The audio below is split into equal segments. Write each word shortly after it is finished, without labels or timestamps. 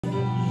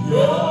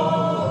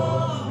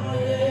Clap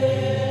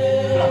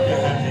your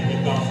hands and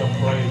give God some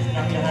praise.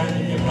 Clap your hands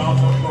and give God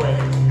some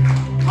praise.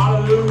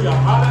 Hallelujah,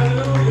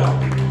 hallelujah.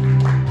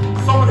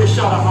 Somebody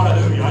shout out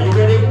hallelujah. Are you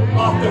ready?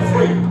 After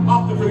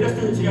three, let's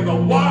do it together.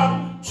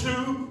 1,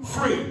 2,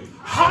 3.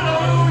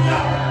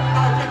 Hallelujah.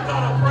 Now give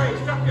God a praise.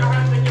 Clap your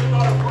hands and give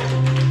God a praise.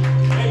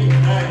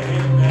 Amen,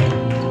 amen.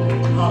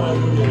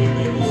 Hallelujah. You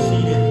may be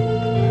seated.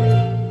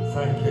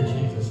 Thank you,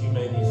 Jesus. You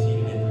may be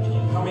seated in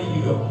Jesus. How many of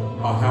you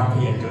are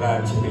happy and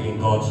glad to be in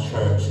God's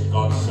church, in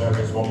God's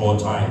service one more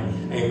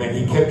time? Amen.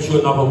 He kept you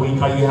another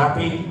week. Are you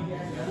happy?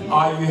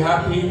 Are you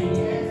happy?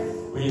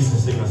 We used to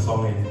sing a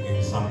song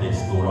in Sunday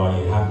school. Are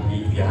you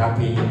happy? If you're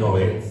happy, you know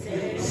it.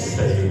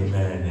 Say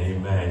amen,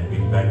 amen. We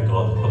thank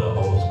God for the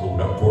old school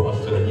that brought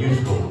us to the new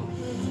school.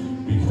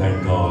 We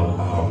thank God.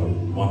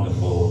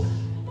 Wonderful.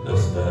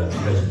 It's a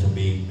pleasure to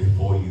be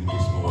before you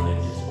this morning.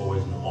 It's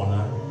always an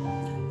honor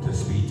to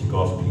speak to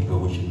God's people.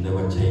 We should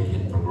never take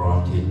it for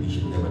granted. We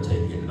should never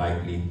take it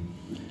lightly.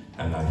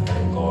 And I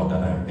thank God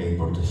that I'm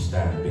able to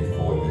stand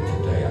before you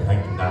today. I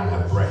thank Him that I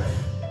have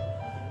breath.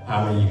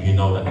 How many of you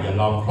know that the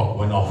alarm clock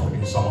went off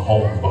in some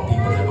homes, but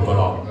people never got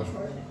up?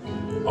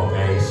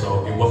 Okay,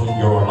 so it wasn't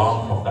your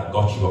alarm clock that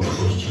got you up, it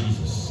was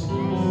Jesus.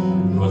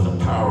 It was the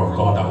power of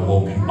God that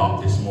woke you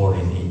up this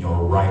morning in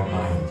your right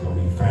mind.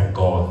 And we thank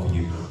God for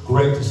you.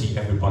 Great to see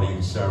everybody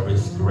in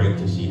service. Great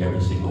to see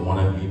every single one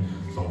of you.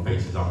 Some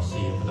faces I'm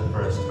seeing for the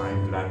first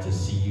time. Glad to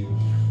see you.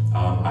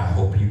 I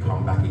hope you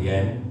come back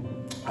again.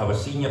 Our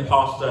senior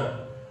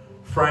pastor,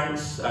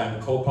 Franks,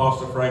 and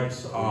co-pastor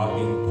Franks are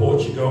in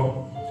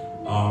Portugal.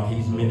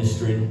 He's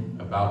ministering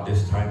about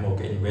this time or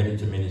getting ready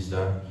to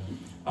minister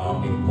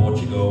in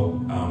Portugal.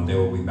 They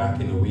will be back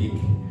in a week.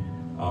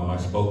 I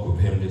spoke with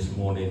him this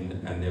morning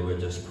and they were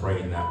just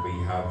praying that we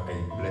have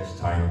a blessed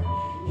time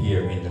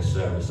here in the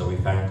service. So we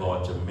thank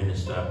God to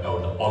Minister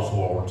Elder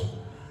Oswald,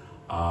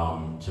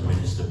 to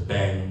Minister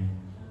Ben,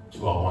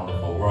 to our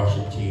wonderful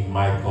worship team,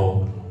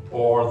 Michael,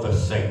 all the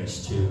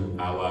saints, to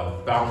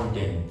our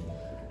founding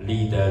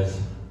leaders,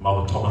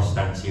 Mother Thomas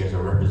stands here as a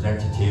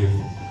representative.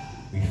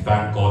 We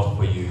thank God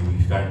for you.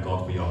 We thank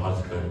God for your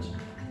husband,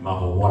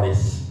 Mother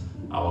Wallace,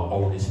 our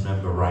oldest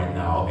member right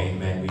now.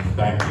 Amen. We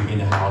thank you in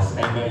the house.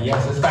 Amen.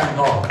 Yes, let's thank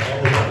God.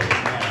 Everybody.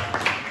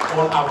 Amen.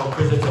 All our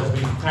visitors,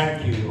 we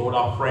thank you. All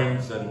our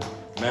friends and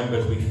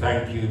members, we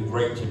thank you.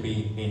 Great to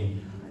be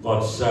in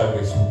God's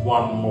service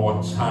one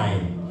more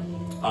time.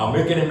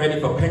 We're getting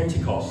ready for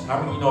Pentecost. How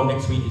many of you know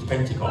next week is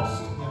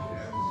Pentecost?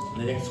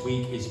 The next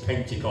week is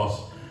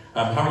Pentecost.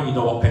 How many of you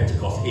know what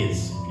Pentecost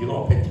is? If you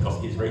know what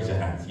Pentecost is, raise your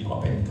hands. You know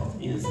what Pentecost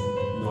is?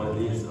 You know what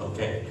it is?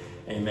 Okay.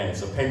 Amen.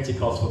 So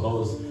Pentecost, for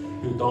those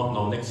who don't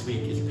know, next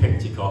week is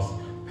Pentecost.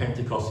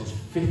 Pentecost is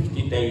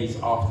 50 days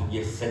after the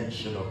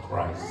ascension of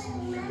Christ.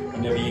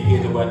 Whenever you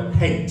hear the word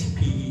Pent,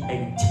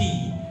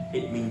 P-E-N-T,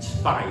 it means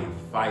 5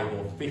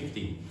 or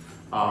 50.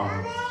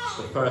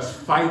 The first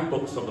 5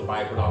 books of the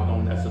Bible are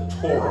known as the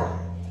Torah.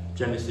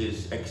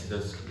 Genesis,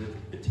 Exodus,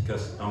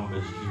 Leviticus,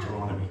 Numbers,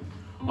 Deuteronomy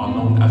are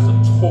known as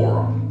the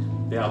Torah.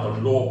 They are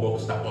the law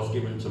books that was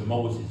given to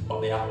Moses,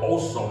 but they are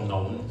also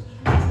known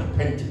as the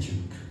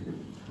Pentateuch.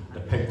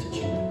 The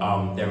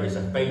Pentateuch. There is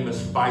a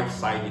famous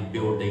 5-sided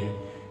building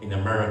in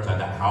America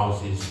that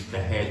houses the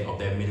head of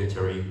their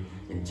military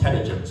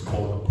intelligence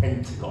called the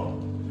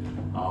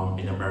Pentagon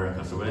in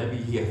America. So whenever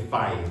you hear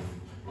 5,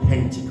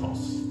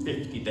 Pentecost,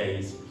 50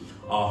 days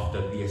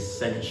after the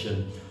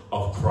ascension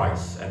of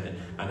Christ, and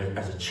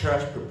as a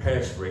church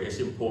prepares for it, it's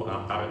important.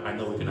 I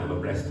know we're going to have a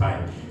blessed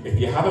time. If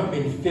you haven't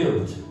been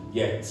filled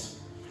yet,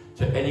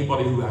 to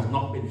anybody who has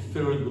not been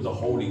filled with the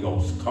Holy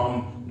Ghost,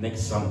 come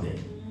next Sunday.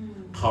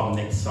 Come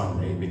next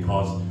Sunday,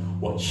 because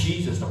what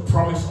Jesus, the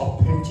promise of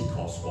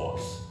Pentecost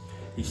was,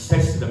 he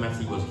says to them as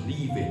he was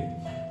leaving,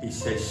 he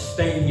says,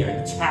 stay here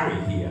and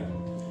tarry here.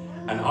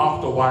 And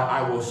after a while,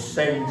 I will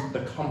send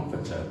the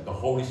Comforter, the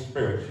Holy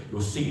Spirit.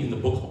 You'll see in the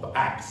book of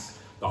Acts,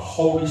 the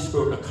Holy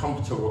Spirit, the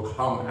Comforter, will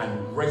come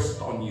and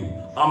rest on you.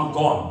 I'm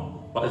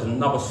gone, but there's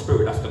another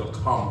Spirit that's going to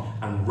come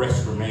and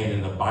rest, remain,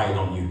 and abide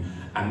on you.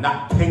 And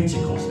that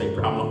Pentecost, I'm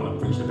not going to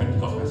preach the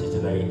Pentecost message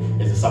today,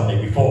 it's the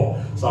Sunday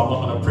before, so I'm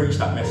not going to preach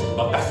that message,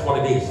 but that's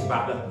what it is. It's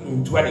about the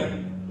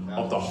indwelling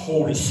of the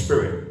Holy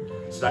Spirit,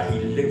 so that he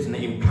lives and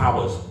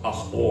empowers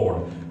us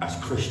all as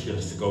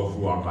Christians to go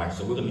through our life.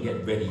 So we're going to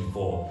get ready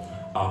for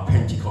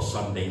Pentecost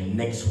Sunday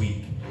next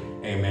week.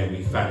 Amen.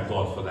 We thank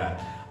God for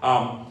that.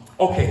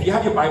 Okay, if you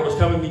have your Bibles,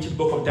 come with me to the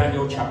book of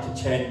Daniel chapter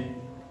 10.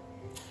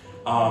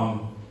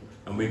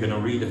 And we're going to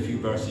read a few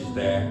verses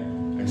there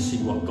and see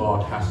what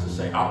God has to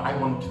say. I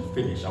want to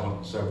finish. I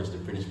want the service to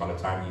finish by the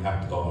time you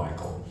have to go,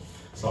 Michael.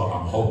 So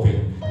I'm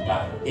hoping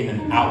that in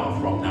an hour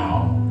from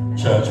now,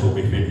 church will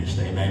be finished.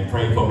 Amen.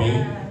 Pray for me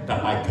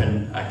that I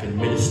can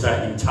minister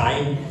in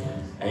time.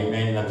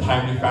 Amen. In a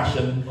timely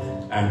fashion.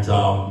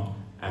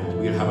 And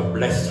we'll have a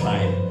blessed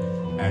time.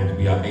 And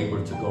we are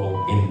able to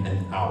go in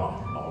an hour.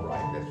 All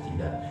right, let's do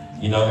that.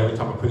 You know, every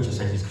time a preacher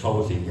says he's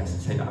closing, he has to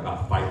say that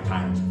about 5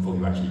 times before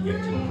you actually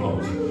get to the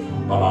close.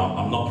 But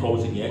I'm not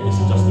closing yet. This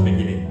is just the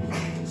beginning.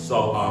 So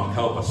So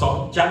help us.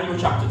 So Daniel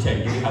chapter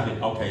 10, you have it.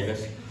 Okay,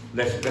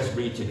 let's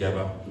read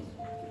together.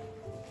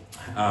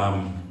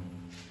 And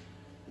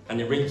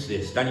it reads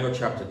this, Daniel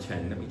chapter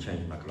 10. Let me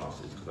change my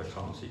glasses because I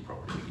can't see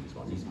properly these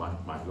ones. These are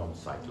my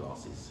long-sighted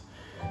glasses.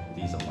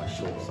 These are my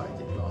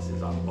short-sighted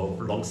glasses. I'm both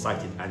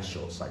long-sighted and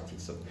short-sighted,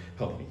 so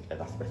help me. Yeah,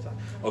 that's better.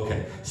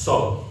 Okay,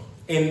 so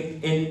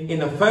in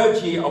the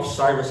third year of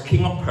Cyrus,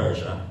 king of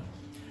Persia,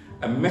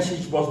 a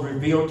message was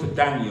revealed to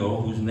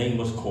Daniel, whose name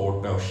was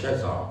called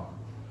Belshazzar.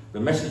 The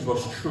message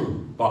was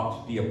true,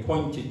 but the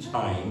appointed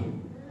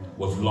time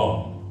was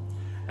long.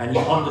 And he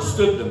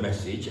understood the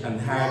message and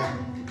had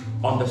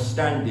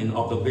understanding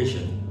of the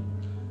vision.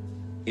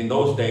 In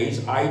those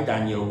days, I,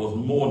 Daniel, was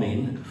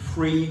mourning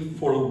 3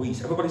 full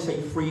weeks. Everybody say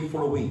 3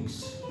 full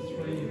weeks.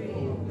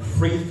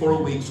 3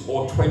 full weeks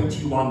or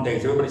 21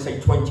 days. Everybody say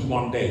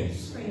 21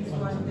 days.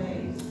 21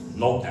 days.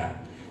 Note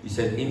that. He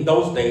said, in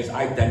those days,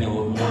 I,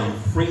 Daniel, was mourning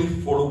 3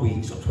 full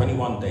weeks or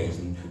 21 days.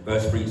 And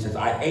verse 3 says,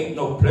 I ate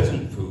no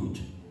pleasant food,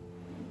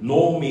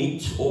 nor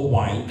meat or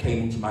wine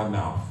came into my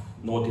mouth,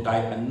 nor did I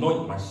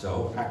anoint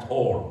myself at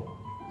all,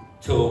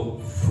 till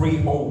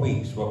 3 whole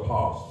weeks were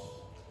past.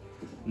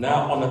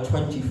 Now on the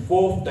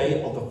 24th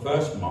day of the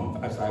first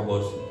month, as I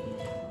was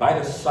by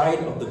the side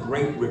of the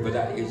great river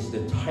that is the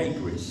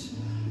Tigris,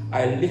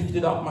 I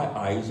lifted up my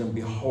eyes and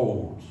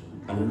behold,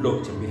 and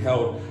looked and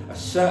beheld a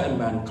certain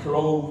man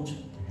clothed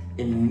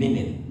in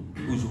linen,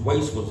 whose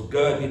waist was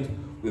girded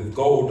with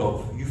gold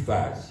of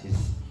Uphaz.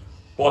 His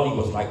body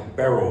was like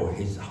beryl,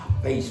 his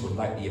face was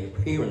like the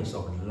appearance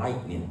of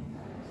lightning,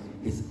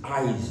 his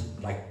eyes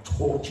like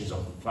torches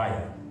of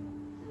fire,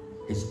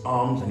 his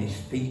arms and his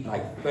feet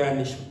like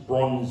burnished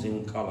bronze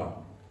in color,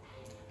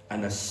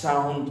 and the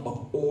sound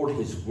of all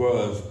his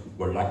words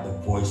were like the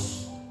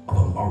voice of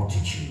a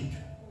multitude.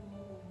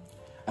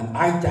 And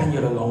I,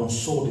 Daniel, alone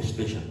saw this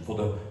vision, for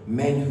the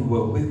men who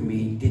were with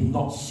me did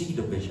not see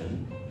the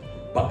vision,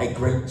 but a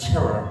great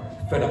terror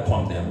fell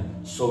upon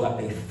them, so that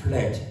they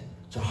fled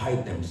to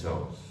hide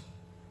themselves.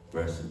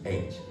 Verse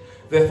 8.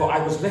 Therefore I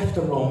was left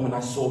alone when I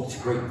saw this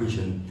great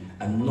vision,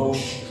 and no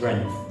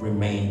strength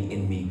remained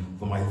in me,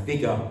 for my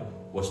vigor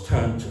was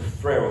turned to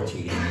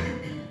frailty in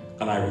me,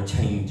 and I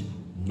retained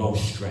no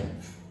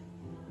strength.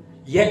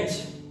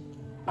 Yet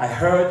I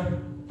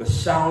heard the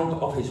sound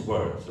of his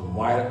words, and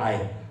while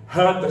I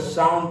heard the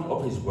sound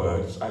of his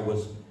words, I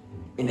was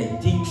in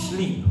a deep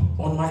sleep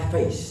on my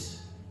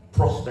face,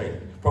 prostrate,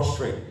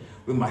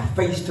 with my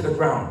face to the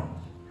ground.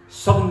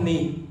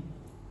 Suddenly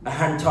a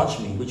hand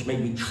touched me, which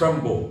made me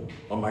tremble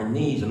on my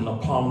knees and on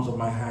the palms of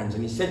my hands.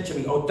 And he said to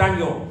me, O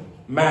Daniel,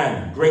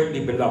 man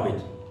greatly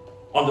beloved,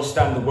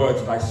 understand the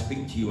words that I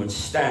speak to you, and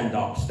stand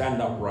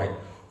upright,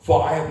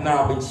 for I have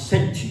now been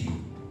sent to you.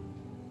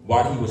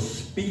 While he was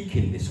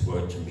speaking this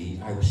word to me,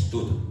 I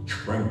stood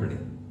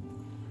trembling.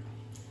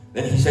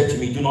 Then he said to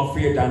me, do not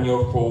fear,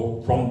 Daniel,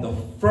 for from the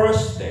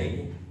first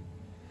day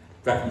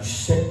that you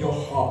set your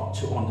heart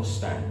to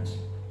understand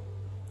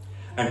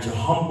and to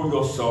humble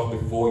yourself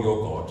before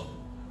your God,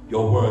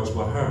 your words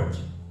were heard.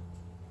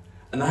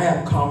 And I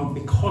have come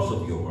because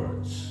of your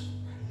words.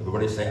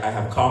 Everybody say, I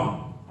have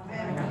come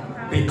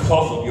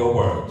because of your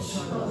words.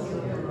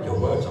 Your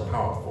words are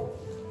powerful.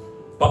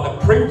 But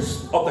the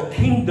prince of the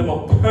kingdom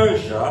of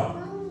Persia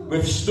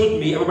withstood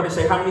me. Everybody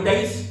say, how many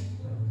days?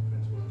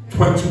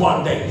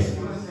 21 days.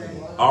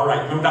 All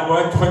right, remember that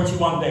word,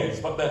 21 days.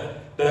 But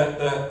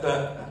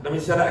let me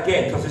say that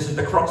again, because this is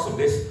the crux of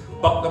this.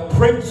 But the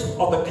prince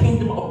of the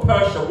kingdom of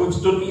Persia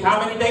withstood me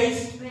how many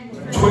days?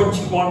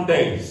 21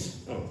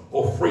 days,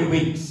 or 3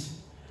 weeks.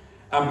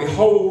 And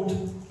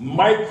behold,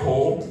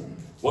 Michael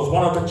was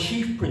one of the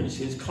chief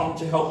princes come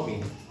to help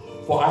me,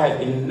 for I had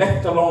been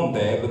left alone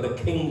there with the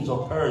kings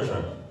of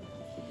Persia.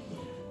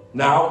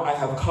 Now I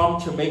have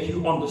come to make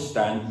you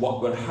understand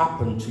what will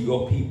happen to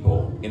your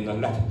people in the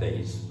latter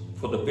days,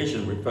 for the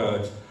vision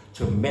referred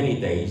to many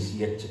days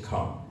yet to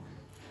come.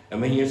 And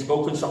when he had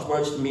spoken such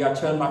words to me, I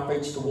turned my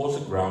face towards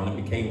the ground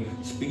and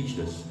became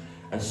speechless.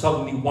 And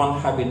suddenly one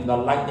having the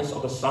likeness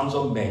of the sons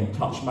of men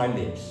touched my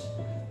lips.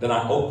 Then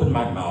I opened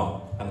my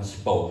mouth and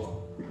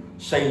spoke,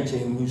 saying to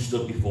him who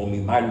stood before me,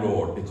 my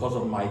Lord, because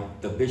of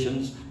the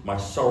visions, my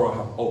sorrow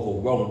have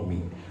overwhelmed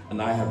me,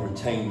 and I have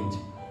retained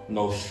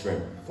no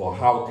strength. For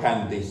how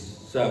can this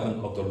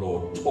servant of the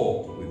Lord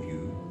talk with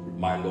you,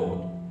 my Lord?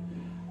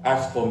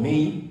 As for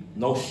me,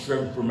 no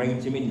strength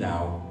remains in me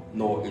now,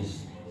 nor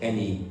is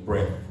any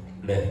breath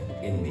left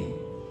in me.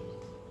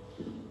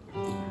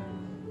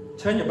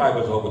 Turn your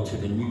Bibles over to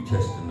the New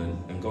Testament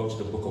and go to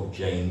the book of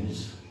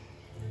James.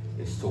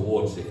 It's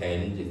towards the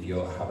end. If you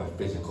have a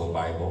physical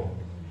Bible,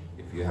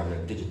 if you have a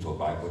digital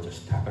Bible,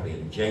 just tap it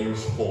in.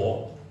 James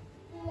 4.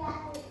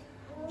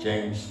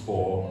 James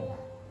 4.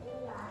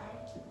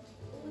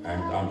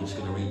 And I'm just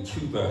going to read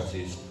 2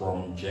 verses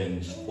from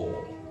James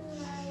 4.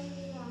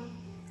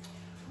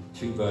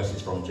 2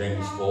 verses from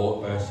James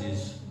 4,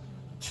 verses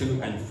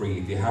 2 and 3.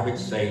 If you have it,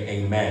 say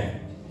amen.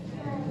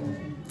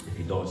 If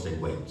you don't, say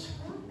wait.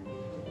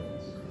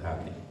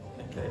 Happy.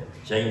 Okay.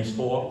 James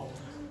 4,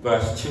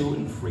 verse 2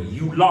 and 3.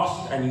 You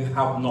lust and you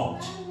have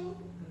not.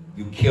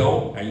 You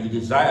kill and you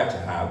desire to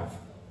have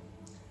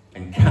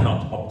and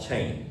cannot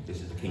obtain.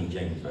 This is the King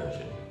James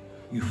Version.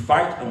 You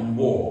fight and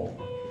war,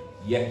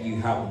 yet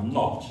you have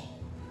not,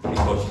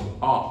 because you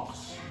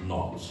ask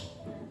not.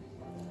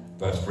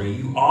 Verse 3,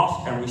 you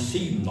ask and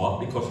receive not,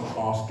 because you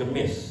ask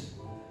amiss,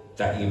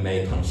 that you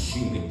may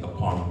consume it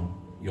upon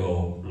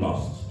your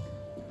lusts.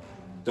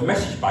 The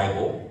Message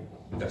Bible,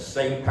 that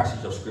same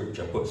passage of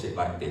scripture, puts it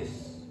like this.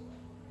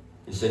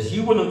 It says,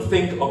 you wouldn't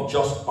think of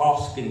just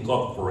asking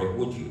God for it,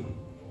 would you?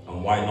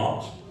 And why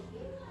not?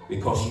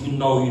 Because you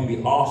know you'd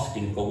be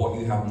asking for what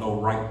you have no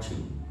right to.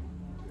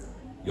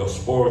 Your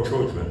spoiled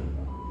children,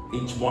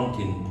 each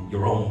wanting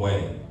your own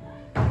way.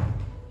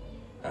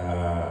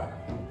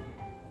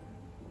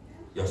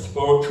 Your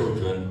spoiled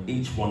children,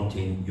 each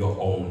wanting your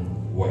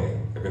own way.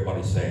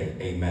 Everybody say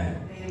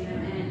amen.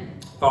 Amen.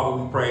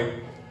 Father, we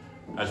pray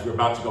as we're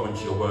about to go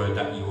into your word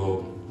that you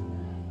will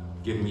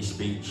give me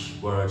speech,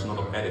 words not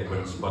of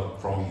eloquence, but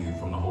from you,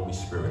 from the Holy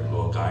Spirit.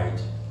 Lord, guide,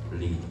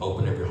 lead,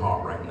 open every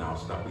heart right now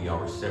so that we are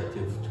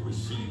receptive to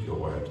receive your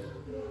word.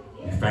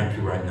 We thank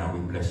you right now. We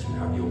bless you.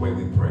 Have your way,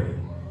 we pray.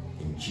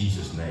 In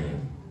Jesus'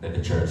 name, let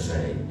the church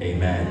say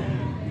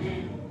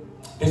amen.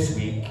 This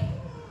week,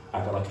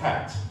 I got a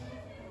cat.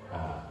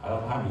 I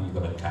don't know how many of you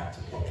got a cat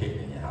or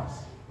kitten in your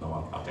house. No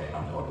one? Okay,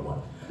 I'm the other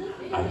one.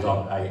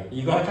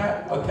 You got a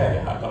cat? Okay,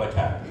 I got a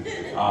cat.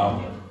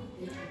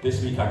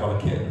 This week I got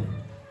a kitten.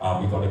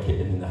 We got a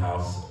kitten in the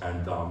house,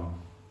 and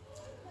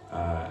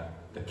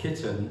the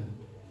kitten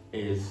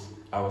is,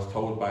 I was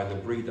told by the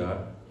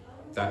breeder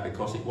that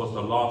because it was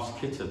the last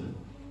kitten,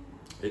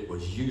 it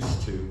was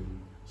used to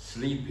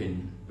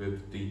sleeping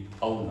with the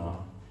owner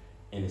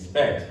in his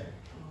bed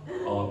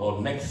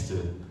or next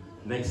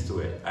to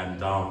it,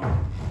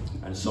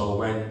 and so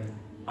when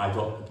I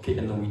got the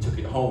kitten and we took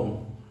it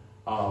home,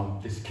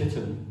 this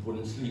kitten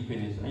wouldn't sleep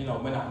in his, went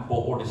out and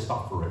bought all this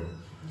stuff for it.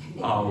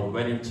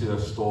 Went into a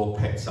store,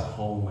 Pets at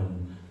Home,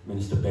 and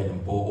Minister Ben,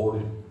 and bought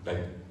all the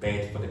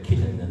bed for the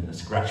kitten and the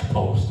scratch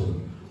post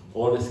and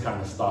all this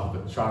kind of stuff,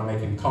 but try and make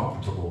him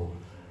comfortable.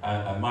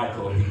 And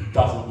Michael, he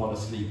doesn't want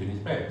to sleep in his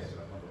bed.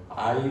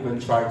 I even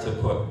tried to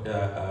put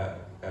a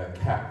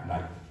cat,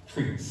 like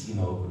treats,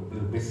 little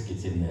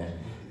biscuits in there.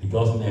 He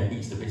goes in there,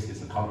 eats the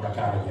biscuits, and comes back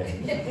out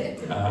again.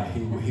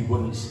 He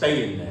wouldn't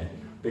stay in there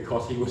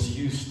because he was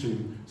used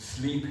to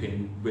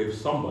sleeping with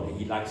somebody.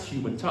 He likes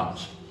human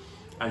touch.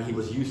 And he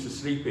was used to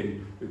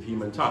sleeping with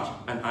human touch.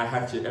 And I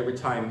had to, every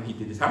time he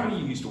did this, how many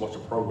of you used to watch a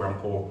program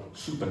called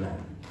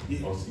Superman?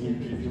 Yeah.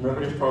 You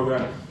remember this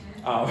program?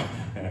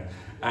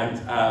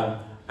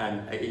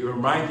 And it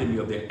reminded me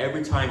of that.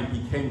 Every time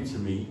he came to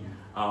me,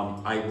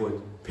 I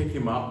would pick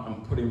him up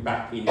and put him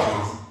back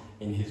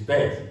in his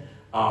bed.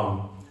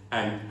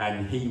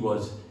 And he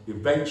was,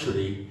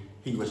 eventually,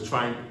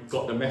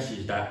 got the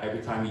message that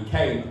every time he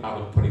came, I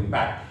would put him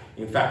back.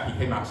 In fact, he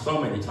came out so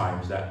many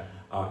times that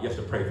you have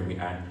to pray for me,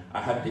 Anne. I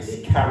had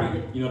this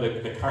carry,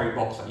 the carry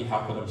box that you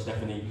have for them,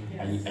 Stephanie,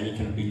 and you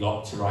can be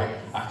locked, right?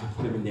 I had to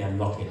put him in there and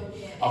lock it.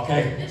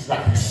 Okay, so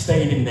that he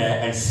stayed in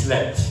there and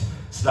slept,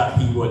 so that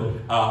he would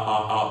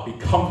be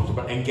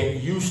comfortable and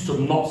get used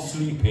to not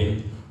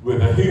sleeping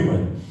with a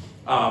human.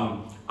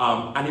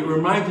 And it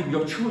reminded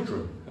me of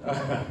children,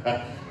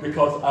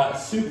 because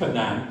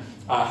Supernan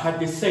had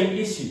this same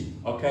issue.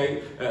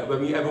 Okay, when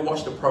we ever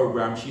watched the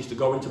program, she used to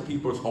go into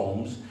people's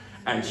homes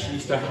and she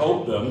used to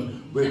help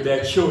them with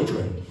their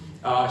children.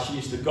 She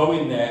used to go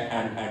in there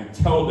and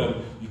tell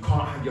them, you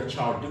can't have your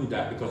child do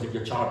that, because if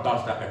your child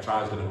does that, the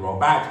child's going to grow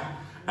bad.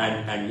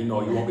 And you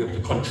won't be able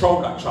to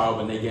control that child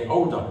when they get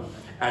older.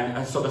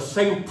 And so the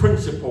same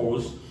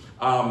principles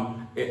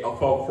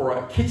for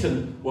a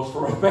kitten was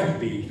for a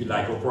baby, if you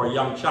like, or for a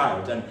young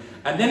child. And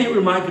then it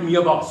reminded me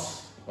of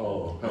us.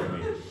 Oh, help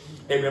me.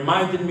 It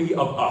reminded me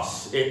of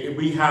us.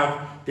 We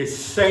have this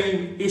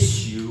same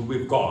issue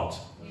with God,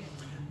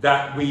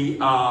 that we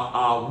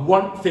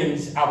want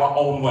things our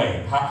own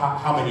way.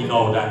 How many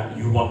know that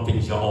you want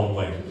things your own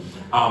way?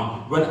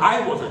 When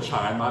I was a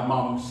child, my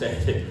mom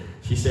said,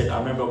 I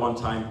remember one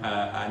time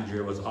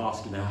Andrea was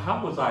asking her,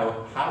 how was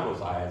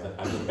I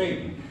as a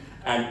baby?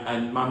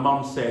 And my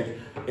mom said,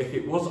 if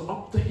it was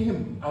up to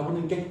him, I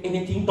wouldn't get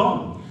anything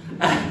done.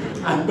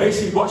 And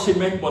basically what she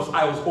meant was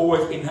I was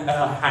always in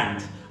her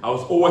hand. I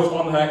was always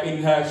on her,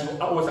 in her. She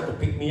always had to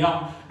pick me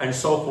up and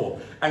so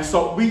forth. And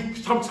so we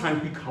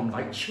sometimes become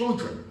like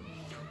children.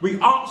 We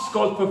ask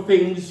God for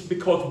things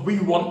because we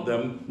want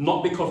them,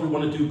 not because we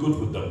want to do good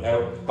with them.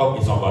 Help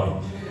me somebody.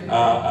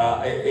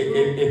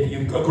 If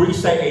you agree,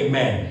 say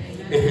amen.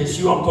 If it's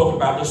you I'm talking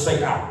about, just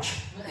say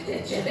ouch.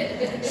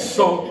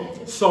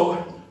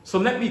 So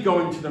let me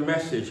go into the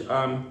message.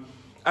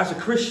 As a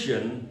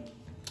Christian,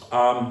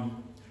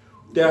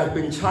 there have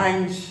been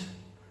times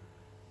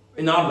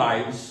in our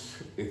lives,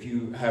 if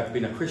you have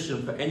been a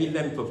Christian for any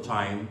length of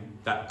time,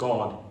 that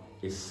God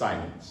is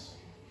silent.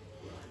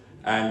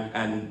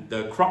 And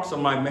the crux of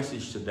my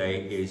message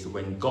today is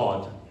when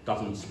God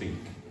doesn't speak.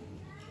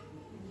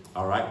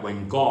 All right,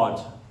 when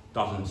God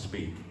doesn't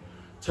speak.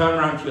 Turn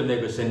around to your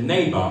neighbor and say,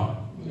 neighbor,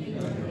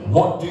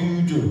 what do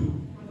you do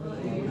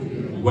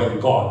when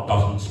God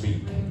doesn't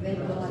speak.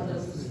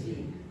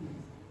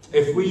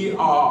 If we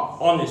are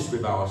honest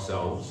with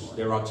ourselves,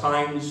 there are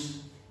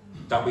times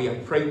that we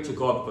have prayed to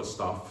God for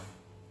stuff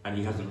and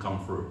he hasn't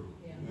come through.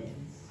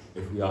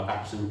 If we are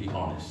absolutely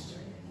honest.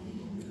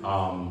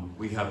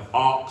 We have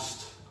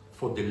asked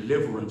for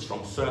deliverance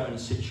from certain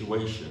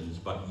situations,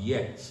 but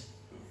yet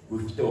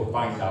we still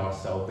find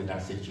ourselves in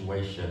that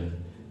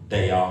situation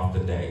day after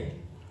day.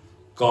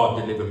 God,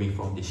 deliver me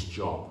from this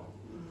job.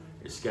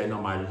 It's getting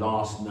on my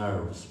last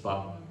nerves,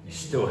 but you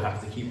still have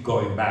to keep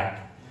going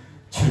back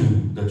to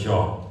the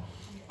job.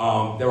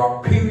 There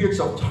are periods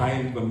of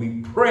time when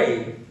we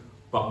pray,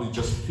 but we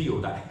just feel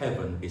that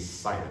heaven is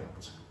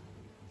silent.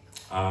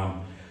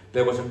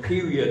 There was a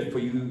period for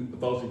you,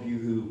 those of you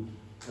who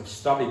have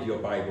studied your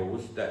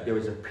Bibles, that there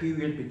is a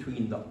period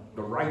between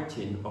the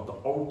writing of the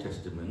Old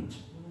Testament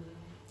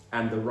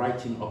and the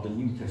writing of the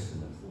New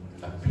Testament.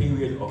 A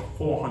period of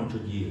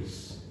 400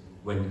 years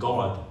when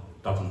God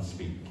doesn't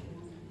speak.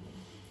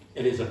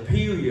 It is a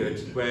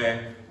period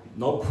where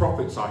no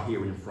prophets are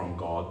hearing from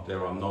God.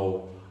 There are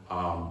no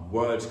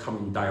words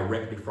coming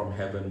directly from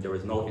heaven. There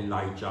is no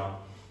Elijah.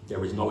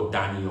 There is no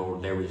Daniel.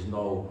 There is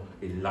no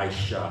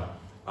Elisha.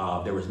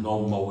 There is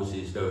no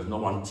Moses. There is no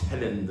one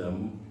telling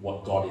them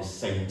what God is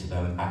saying to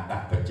them at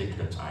that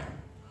particular time.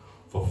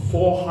 For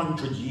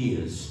 400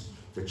 years,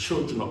 the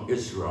children of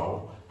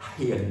Israel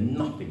hear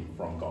nothing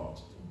from God.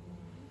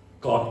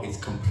 God is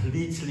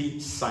completely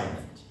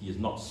silent. He is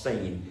not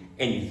saying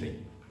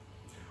anything.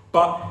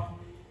 But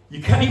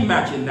you can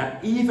imagine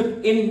that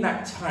even in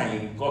that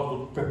time, God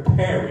was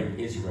preparing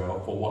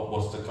Israel for what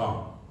was to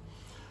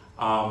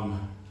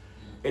come.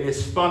 It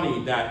is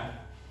funny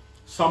that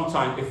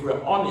sometimes, if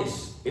we're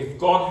honest, if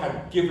God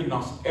had given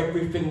us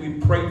everything we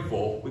prayed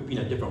for, we'd be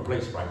in a different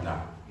place right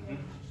now.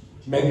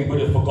 Maybe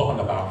we'd have forgotten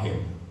about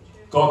him.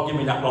 God, give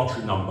me that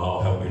lottery number.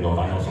 Oh, help me, Lord.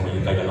 I know some of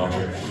you play the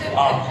lottery.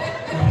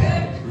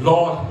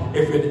 Lord,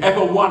 if we'd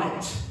ever won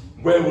it,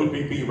 where would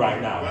we be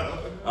right now?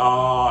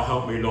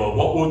 Help me, Lord.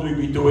 What would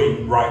we be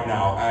doing right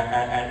now?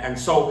 And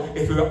so,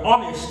 if we were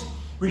honest,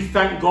 we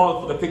thank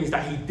God for the things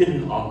that he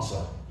didn't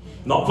answer.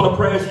 Not for the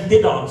prayers he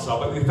did answer,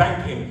 but we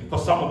thank him for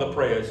some of the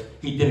prayers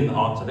he didn't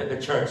answer. Let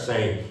the church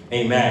say,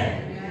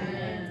 amen.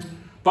 Amen.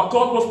 But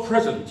God was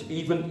present.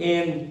 Even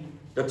in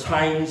the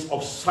times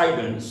of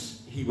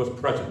silence, he was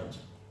present.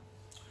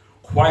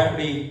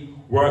 Quietly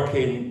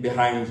working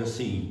behind the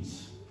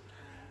scenes.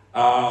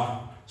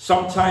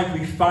 Sometimes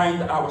we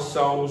find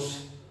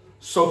ourselves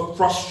so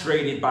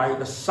frustrated by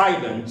the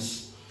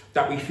silence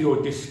that we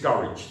feel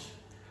discouraged.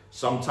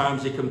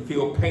 Sometimes it can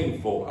feel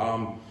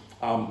painful.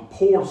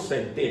 Paul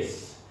said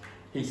this.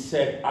 He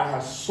said, I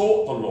have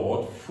sought the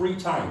Lord 3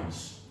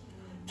 times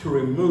to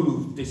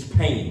remove this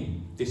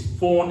pain, this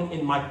thorn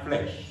in my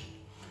flesh.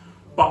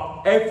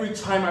 But every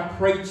time I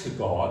prayed to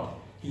God,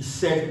 he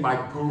said, my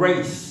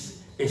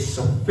grace is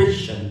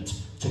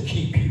sufficient to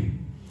keep you.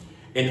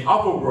 In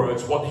other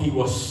words, what he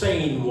was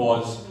saying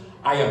was,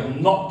 I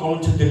am not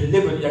going to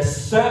deliver you. There's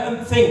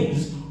certain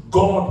things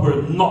God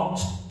will not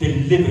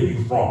deliver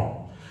you from.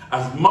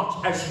 As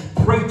much as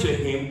you pray to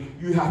him,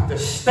 you have to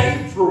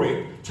stay through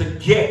it to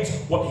get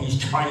what he's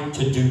trying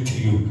to do to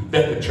you.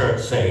 Let the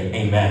church say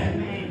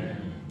amen.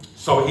 Amen.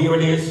 So here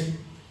it is.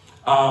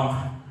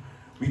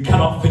 We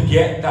cannot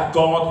forget that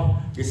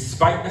God,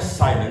 despite the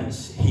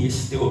silence, he is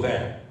still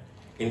there.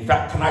 In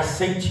fact, can I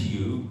say to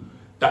you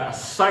that the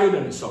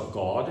silence of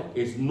God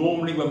is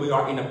normally when we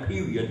are in a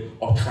period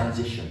of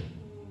transition.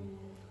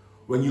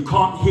 When you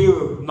can't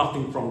hear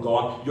nothing from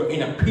God, you're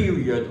in a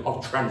period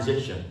of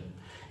transition.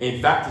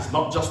 In fact, it's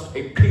not just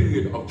a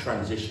period of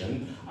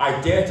transition. I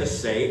dare to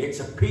say it's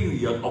a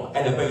period of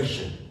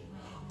elevation.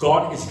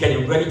 God is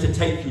getting ready to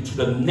take you to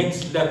the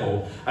next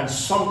level, and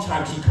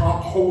sometimes he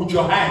can't hold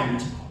your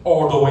hand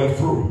all the way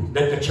through.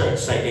 Let the church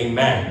say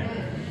amen.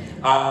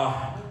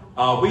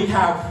 We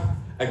have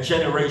a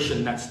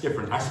generation that's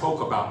different. I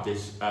spoke about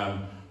this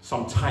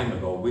some time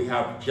ago. We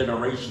have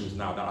generations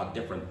now that are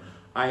different.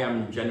 I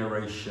am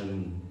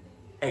Generation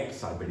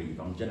X, I believe.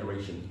 I'm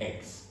Generation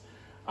X.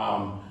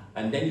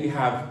 And then you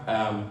have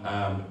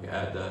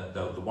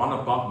the one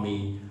above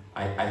me.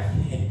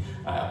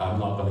 I'm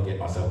not going to get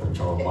myself in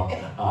trouble,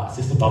 but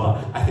Sister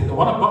Donna, I think the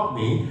one above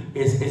me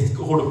is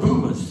called the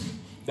Boomers.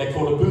 They're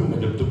called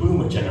the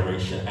Boomer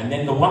generation. And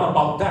then the one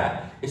above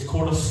that is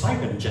called a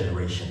silent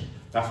generation.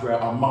 That's where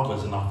our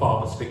mothers and our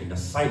fathers fit in, the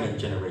silent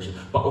generation.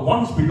 But the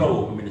ones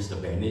below, Minister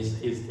Ben, is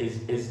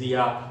the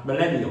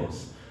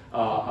millennials.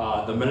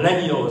 The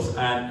millennials,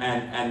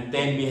 and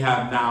then we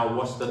have now,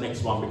 what's the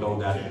next one below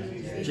that?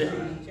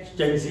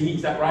 Gen Z,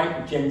 is that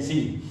right? Gen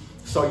Z.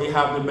 So you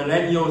have the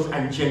millennials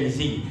and Gen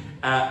Z.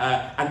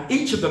 And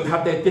each of them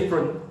have their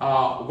different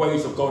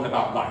ways of going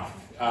about life.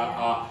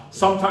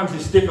 Sometimes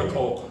it's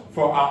difficult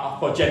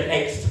for Gen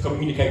X to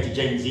communicate to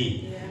Gen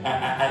Z.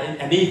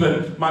 And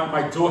even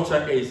my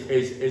daughter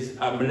is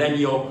a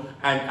millennial,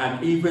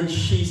 and even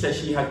she says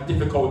she has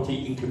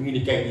difficulty in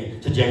communicating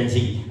to Gen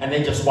Z, and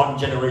they're just one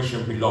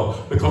generation below,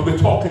 because we're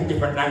talking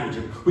different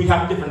languages, we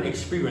have different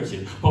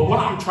experiences. But what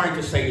I'm trying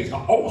to say is the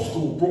old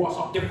school brought us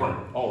up different.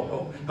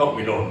 Oh, help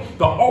me, Lord.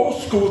 The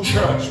old school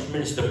church,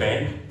 Minister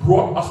Ben,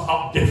 brought us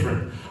up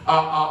different.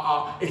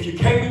 If you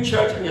came in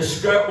church and your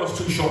skirt was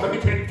too short, let me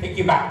take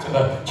you back to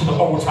the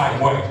old time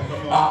way.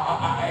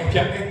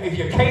 If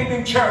you came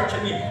in church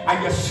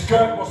and your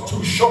skirt was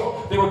too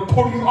short, they would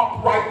pull you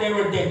up right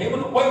there and then. They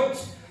wouldn't wait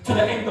to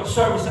the end of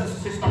service and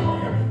say, "Sister,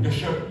 your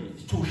shirt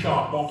is too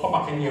sharp. Don't come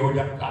back in here with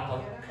that."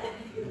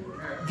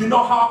 You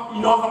know how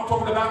I'm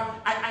talking about?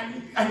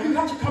 And you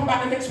had to come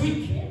back the next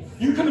week.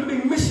 You could have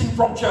been missing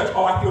from church.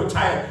 "Oh, I feel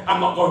tired. I'm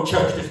not going to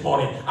church this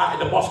morning.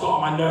 The boss got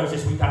on my nerves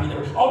this week. I need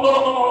to." Oh,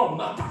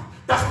 no.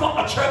 That's not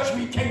the church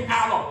we came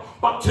out of.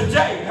 But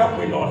today, help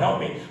me, Lord, help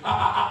me.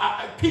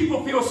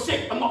 People feel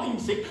sick. I'm not even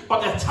sick,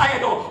 but they're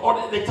tired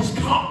or they just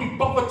can't be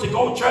bothered to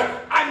go to church.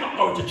 I'm not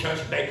going to church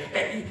today.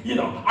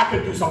 I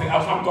could do something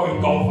else. I'm going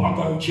golf. I'm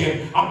going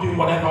gym. I'm doing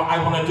whatever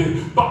I want to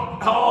do. But,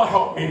 oh,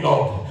 help me,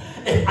 Lord.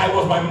 If I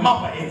was my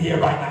mother in here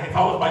right now, if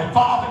I was my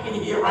father in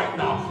here right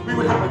now, we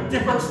would have a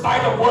different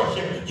style of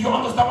worship. Do you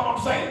understand what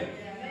I'm saying?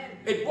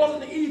 It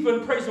wasn't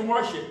even praise and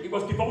worship. It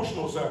was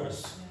devotional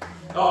service.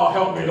 Oh,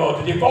 help me,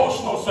 Lord. The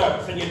devotional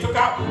service. And you took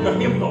out the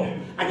hymnal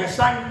and you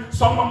sang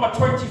song number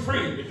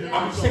 23.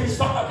 And we sing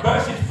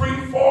verses 3,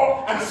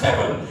 4, and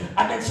 7.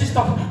 And then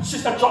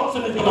Sister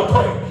Johnson is going to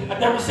pray.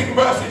 And then we sing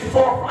verses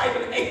 4, 5,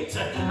 and 8.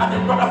 And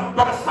then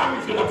Brother Sam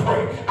is going to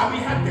pray. And we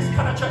had this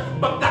kind of church.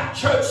 But that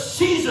church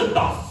seasoned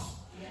us.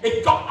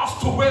 It got us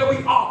to where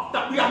we are,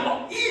 that we are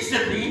not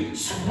easily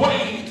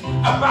swayed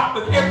about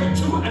with every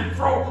to and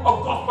fro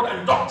of gospel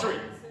and doctrine.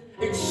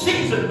 It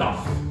seasoned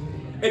us.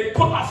 It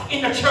put us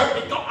in the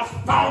church. It got us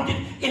founded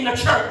in the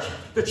church.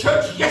 The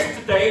church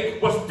yesterday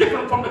was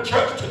different from the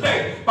church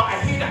today. But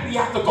I hear that we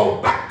have to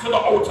go back to the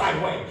old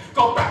time way.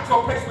 Go back to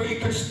a place where you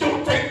can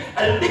still take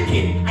a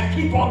licking and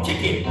keep on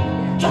ticking.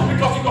 Just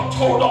because you got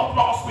told off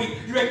last week,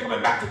 you ain't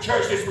coming back to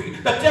church this week.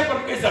 The devil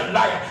is a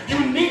liar. You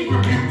need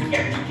rebuke to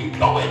get to keep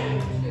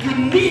going. You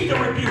need the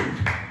rebuke.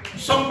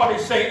 Somebody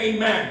say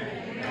amen.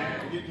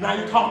 Now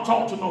you can't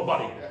talk to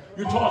nobody.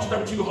 You talk to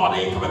them too hard,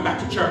 they ain't coming back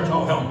to church.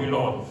 Oh, help me,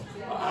 Lord.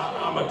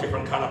 I'm a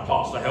different kind of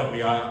pastor. Help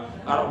me. I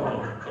don't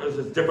know. There's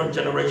a different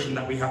generation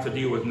that we have to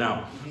deal with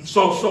now.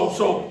 So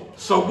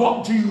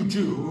what do you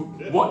do?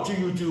 What do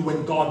you do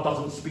when God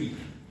doesn't speak?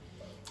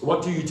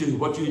 What do you do?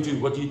 What do you do?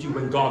 What do you do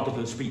when God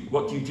doesn't speak?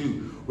 What do you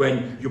do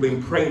when you've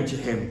been praying to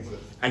him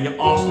and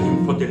you're asking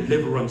him for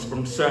deliverance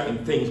from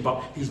certain things,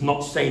 but he's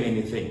not saying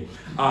anything?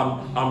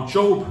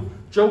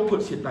 Job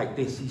puts it like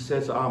this. He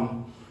says,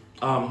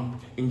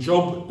 in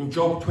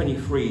Job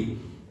 23,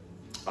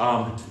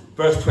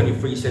 verse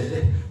 23, he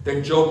says,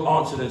 then Job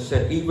answered and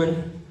said,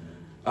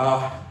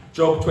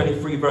 Job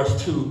 23,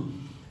 verse 2,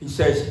 he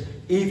says,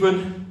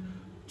 even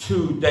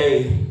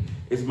today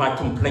is my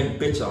complaint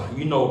bitter.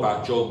 You know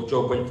about Job.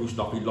 Job went through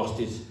stuff. He lost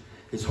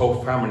his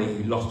whole family.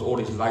 He lost all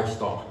his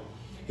livestock.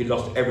 He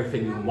lost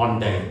everything in one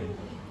day.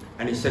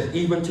 And he said,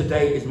 even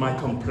today is my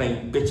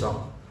complaint bitter.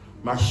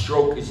 My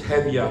stroke is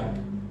heavier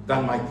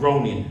than my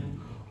groaning.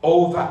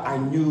 Oh, that I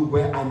knew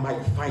where I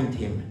might find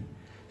him.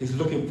 He's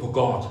looking for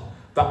God,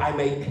 that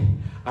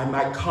I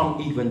might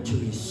come even to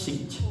his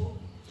seat.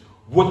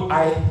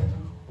 I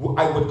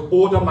would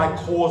order my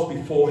cause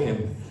before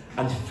him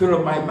and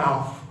fill my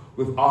mouth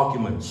with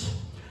arguments.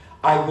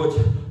 I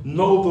would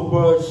know the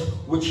words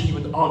which he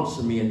would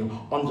answer me and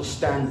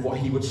understand what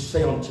he would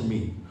say unto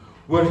me.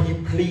 Will he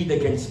plead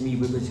against me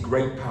with his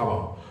great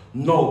power?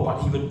 No,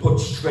 but he would put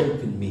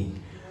strength in me.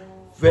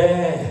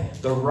 There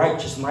the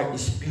righteous might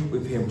dispute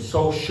with him,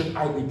 so should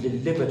I be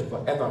delivered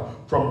forever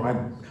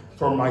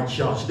from my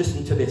judge.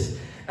 Listen to this,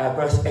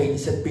 verse 8, he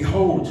said,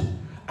 behold,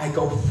 I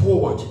go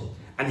forward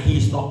and he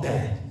is not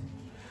there.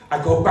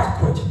 I go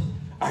backward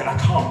and I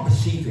can't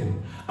perceive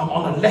him. I'm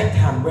on the left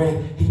hand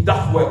where he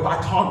doth work, but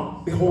I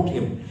can't behold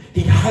him.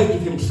 He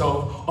hideth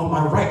himself on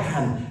my right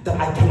hand that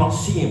I cannot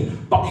see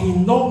him, but he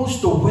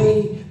knows the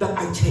way that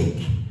I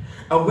take.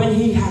 And when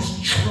he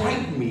has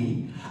tried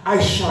me,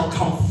 I shall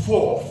come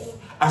forth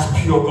as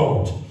pure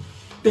gold.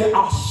 There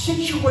are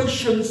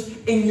situations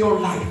in your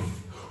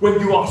life when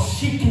you are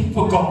seeking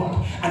for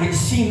God and it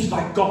seems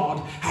like God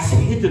has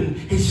hidden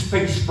his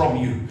face from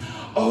you.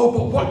 Oh,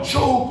 but what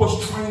Job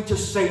was trying to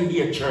say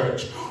here,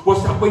 church,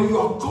 was that when you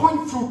are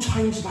going through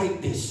times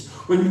like this,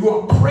 when you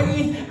are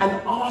praying and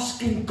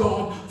asking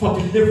God for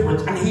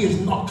deliverance and he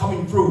is not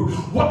coming through,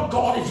 what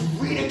God is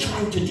really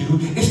trying to do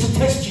is to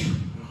test you.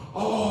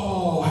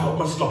 Oh, help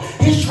us, Lord.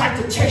 He's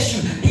trying to test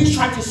you. He's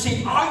trying to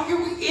see, are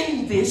you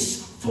in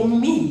this for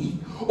me,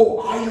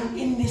 or are you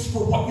in this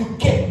for what you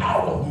get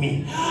out of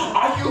me?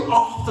 Are you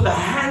after the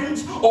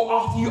hands, or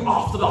are you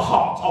after the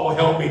heart? Oh,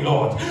 help me,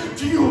 Lord.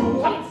 Do you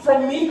want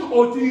from me,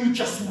 or do you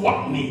just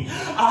want me?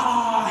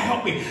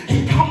 Help me.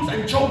 He comes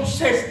and Job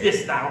says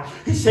this now.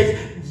 He says,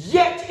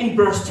 yet in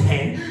verse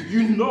 10,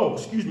 you know,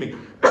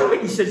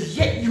 he says,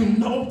 yet you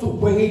know the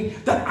way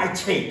that I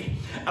take.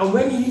 And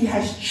when he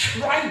has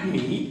tried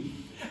me,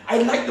 I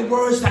like the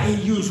words that he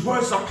used.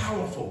 Words are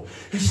powerful.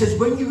 He says,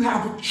 when you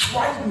have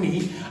tried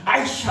me,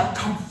 I shall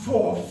come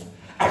forth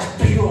as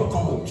pure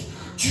gold.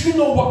 Do you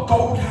know what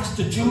gold has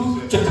to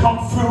do to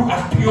come through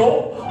as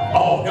pure?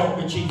 Oh, help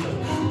me, Jesus.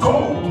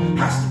 Gold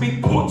has to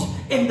be put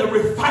in the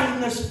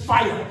refiner's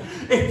fire.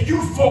 If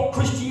you thought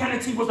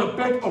Christianity was a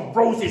bed of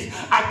roses,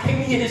 I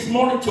came here this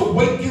morning to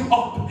wake you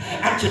up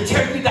and to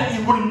tell you that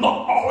you will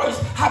not always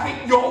have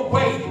it your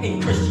way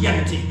in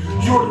Christianity.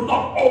 You will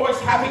not always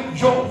have it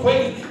your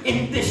way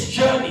in this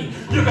journey.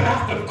 You're going to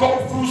have to go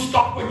through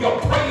stuff when you're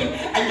praying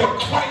and you're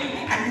crying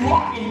and you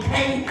are in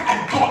pain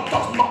and God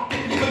does not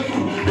deliver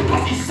you,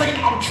 because he's saying,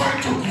 I'm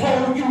trying to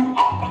grow you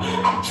up.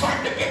 I'm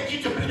trying to get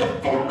you to be the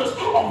fullness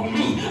of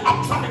me.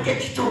 I'm trying to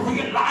get you to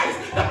realize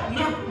that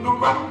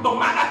no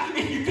matter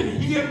if you can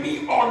hear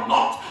me or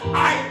not,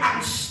 I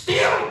am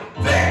still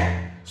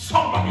there.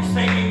 Somebody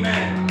say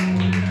amen.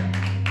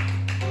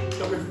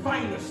 The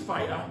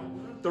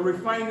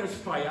refiner's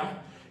fire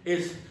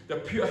is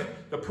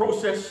the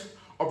process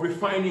of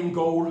refining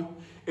gold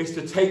is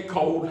to take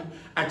gold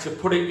and to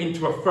put it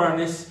into a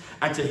furnace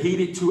and to heat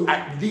it to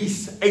at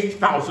least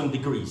 8,000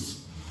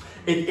 degrees.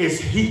 It is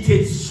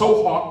heated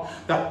so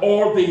hot that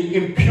all the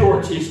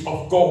impurities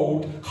of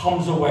gold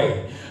comes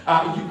away.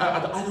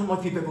 I don't know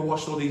if you've ever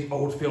watched all these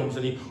old films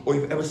or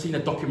you've ever seen a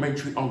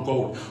documentary on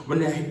gold. When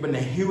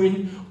they're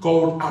hewing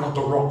gold out of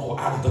the rock or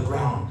out of the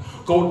ground,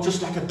 gold,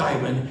 just like a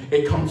diamond,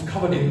 it comes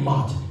covered in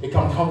mud. It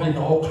comes covered in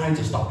all kinds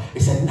of stuff.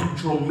 It's a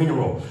natural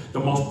mineral, the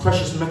most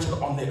precious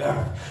metal on the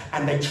earth.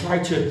 And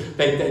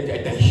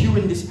they're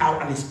hewing this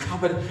out, and it's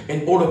covered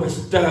in all of this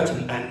dirt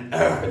and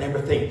earth and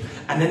everything.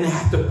 And then they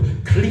have to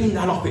clean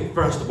that off it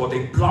first of all.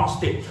 They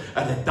blast it,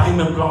 and the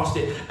diamond blast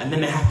it, and then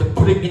they have to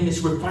put it in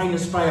this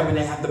refiner's fire when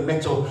they have the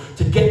metal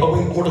to get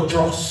away all the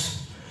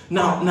dross.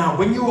 Now,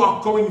 when you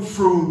are going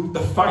through the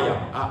fire,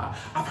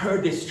 I've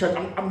heard this, church,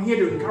 I'm here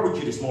to encourage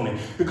you this morning,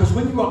 because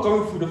when you are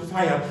going through the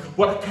fire,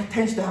 what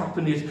tends to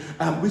happen is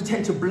we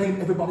tend to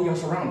blame everybody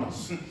else around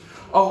us.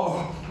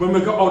 Oh, when we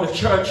go, the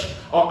church,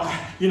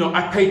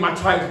 I paid my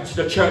tithe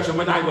to the church, and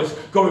when I was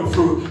going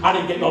through, I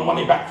didn't get no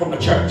money back from the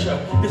church.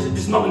 This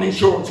is not an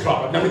insurance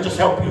club. Let me just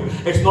help you.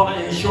 It's not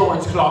an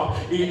insurance club.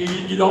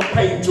 You don't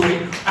pay into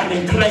it and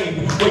then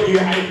claim when you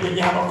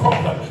have a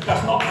problem.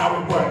 That's not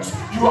how it works.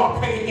 You are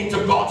paying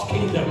into God's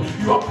kingdom.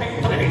 You are paying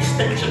for the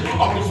extension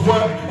of his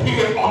work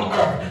here on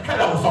earth.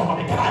 Hello,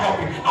 somebody. Can I help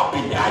you? I've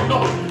been there. I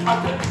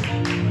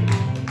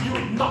know. You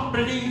would not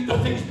believe the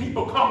things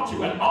people come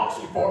to and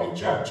ask you for in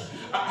church.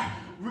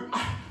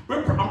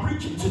 I'm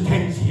preaching to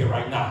tens here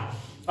right now.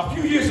 A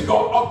few years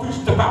ago, I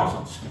preached to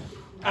thousands.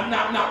 And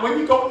now when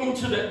you go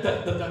into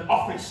the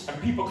office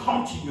and people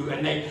come to you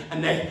and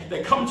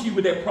they come to you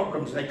with their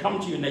problems, and they come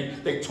to you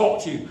and they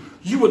talk to you,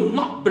 you will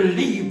not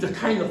believe the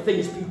kind of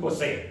things people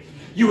say.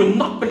 You will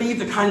not believe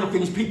the kind of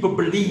things people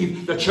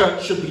believe the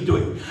church should be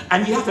doing.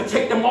 And you have to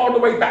take them all the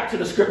way back to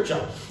the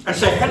scripture and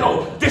say,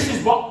 hello, this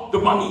is what the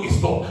money is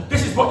for.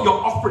 This is what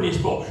your offering is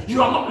for.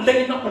 You are not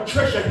laying up a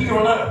treasure here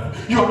on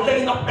earth. You are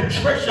laying up a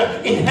treasure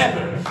in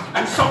heaven.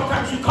 And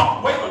sometimes you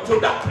can't wait until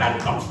that plan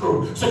comes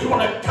through. So you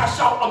want to cash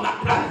out on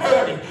that plan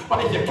early.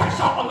 But if you cash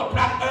out on the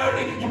plan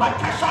early, you might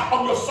cash out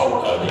on your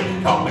soul early.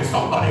 Help me,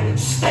 somebody.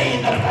 Stay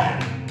in the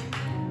plan.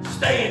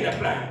 Stay in the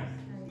plan.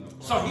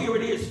 So here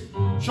it is.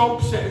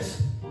 Job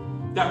says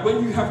that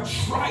when you have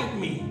tried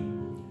me,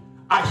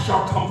 I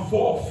shall come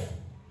forth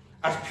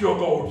as pure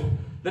gold.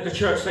 Let the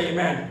church say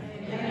amen.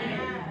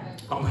 Amen.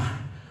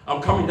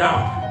 I'm coming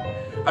down.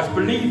 As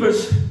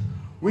believers,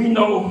 we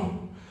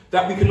know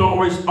that we can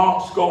always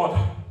ask God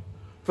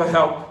for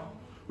help.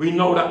 We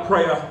know that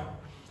prayer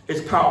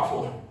is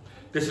powerful.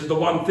 This is the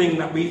one thing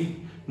that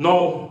we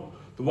know,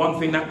 the one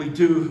thing that we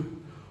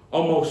do,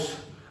 almost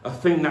a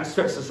thing that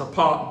sets us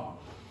apart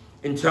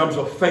in terms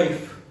of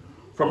faith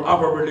from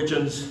other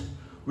religions.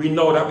 We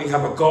know that we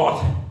have a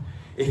God,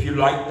 if you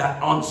like,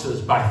 that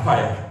answers by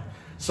fire.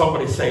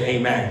 Somebody say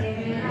amen.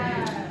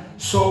 Amen.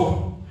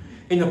 So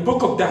in the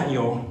book of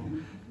Daniel,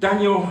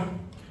 Daniel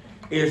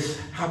is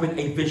having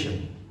a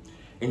vision.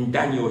 In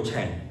Daniel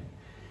 10,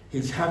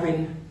 he's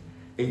having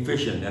a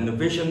vision, and the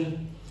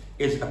vision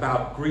is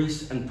about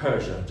Greece and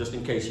Persia, just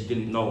in case you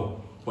didn't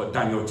know what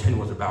Daniel 10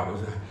 was about. It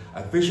was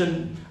a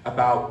vision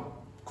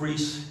about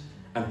Greece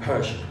and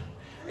Persia.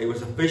 It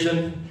was a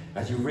vision,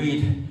 as you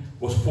read,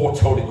 was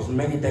foretold. It was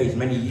many days,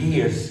 many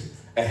years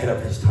ahead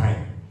of his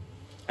time.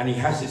 And he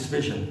has this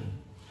vision.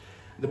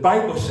 The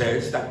Bible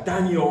says that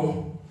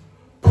Daniel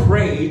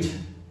prayed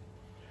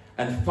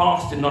and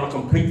fasted, not a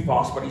complete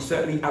fast, but he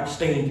certainly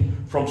abstained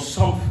from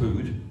some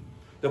food.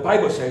 The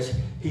Bible says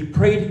he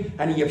prayed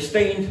and he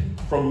abstained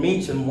from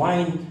meat and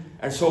wine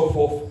and so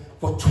forth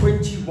for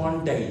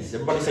 21 days.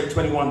 Everybody say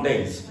 21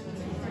 days.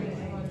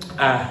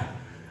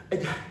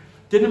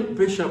 Didn't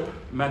Bishop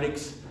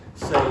Maddox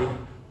say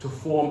to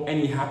form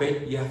any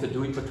habit, you have to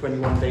do it for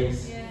 21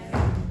 days?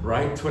 Yes.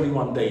 Right?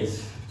 21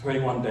 days.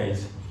 21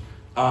 days.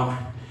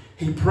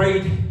 He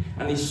prayed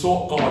and he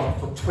sought God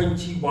for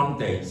 21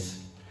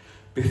 days.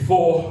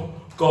 Before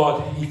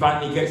God, he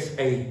finally gets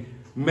a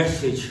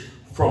message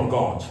from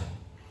God.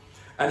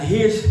 And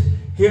here's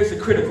the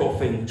critical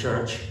thing,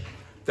 church,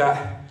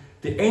 that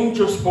the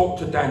angel spoke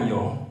to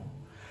Daniel,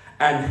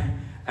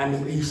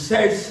 and he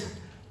says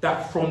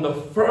that from the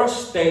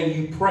first day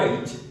you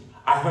prayed,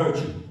 I heard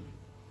you.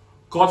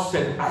 God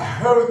said, I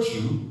heard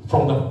you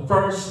from the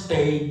first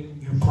day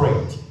you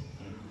prayed.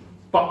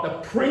 But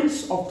the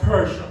prince of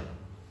Persia,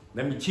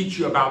 let me teach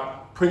you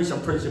about prince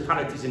and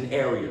principalities in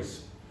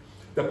areas.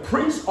 The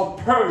prince of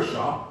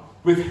Persia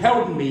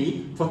withheld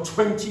me for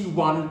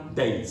 21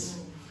 days.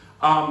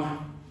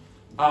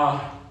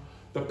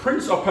 The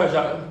prince of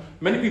Persia,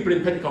 many people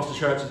in Pentecostal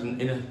churches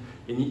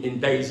in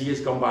days, years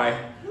gone by,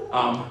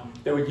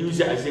 they would use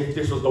it as if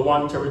this was the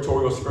one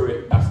territorial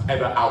spirit that's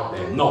ever out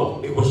there.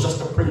 No, it was just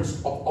the prince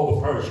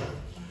over Persia.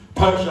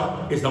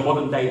 Persia is the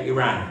modern day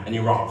Iran and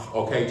Iraq,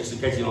 okay, just in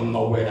case you don't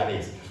know where that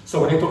is.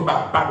 So when they talk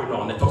about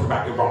Babylon, they talk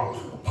about Iraq.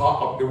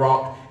 Part of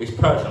Iraq is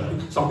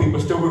Persian. Some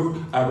people still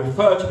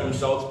refer to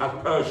themselves as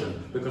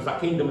Persian because that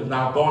kingdom is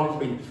now gone, it's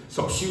been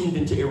subsumed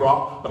into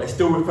Iraq, but they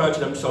still refer to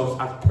themselves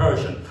as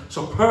Persian.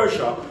 So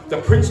Persia, the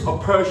prince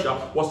of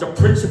Persia, was the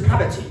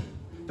principality,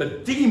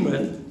 the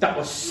demon that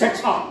was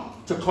set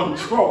up to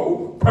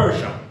control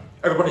Persia.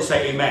 Everybody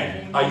say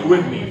amen. Are you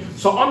with me?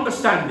 So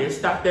understand this,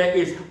 that there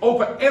is,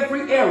 over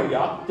every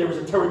area, there is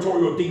a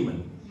territorial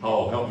demon.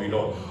 Oh, help me,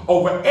 Lord.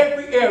 Over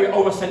every area,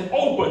 over St.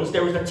 Albans,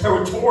 there is a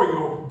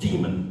territorial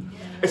demon.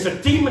 It's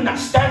a demon that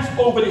stands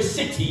over this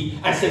city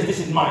and says, this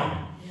is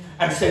mine.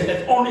 And says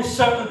there's only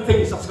certain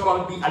things that's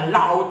going to be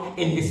allowed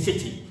in this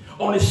city.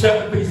 Only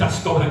certain things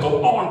that's going to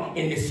go on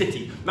in this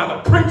city. Now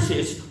the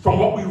princes, from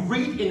what we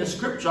read in the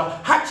scripture,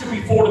 had to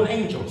be fallen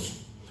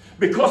angels.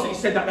 Because it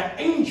said that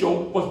the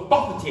angel was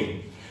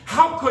buffeted.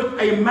 How could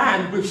a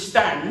man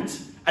withstand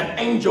an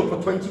angel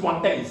for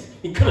 21 days?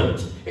 He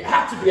couldn't. It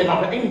had to be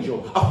another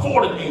angel, a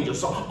fallen angel.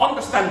 So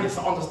understand this,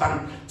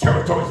 understand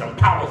territories and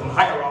powers and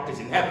hierarchies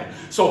in heaven.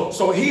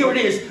 So here it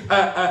is,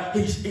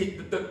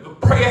 the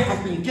prayer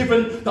has been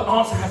given, the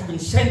answer has been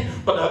sent,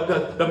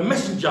 but the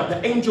messenger,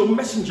 the angel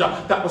messenger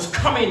that was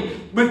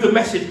coming with the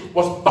message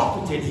was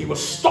buffeted, he was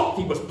stopped,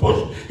 he was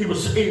pushed, he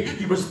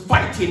was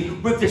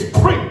fighting with this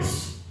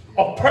prince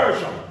of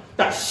Persia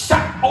that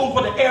sat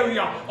over the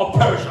area of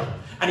Persia.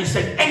 And he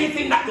said,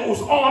 anything that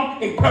goes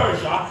on in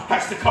Persia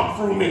has to come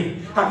through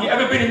me. Have you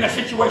ever been in a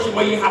situation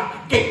where you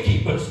have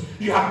gatekeepers?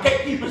 You have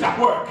gatekeepers at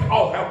work.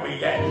 Oh, help me,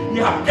 yeah.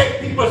 You have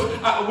gatekeepers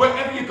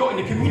wherever you go in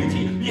the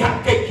community. You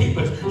have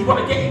gatekeepers. You want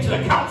to get into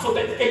the council,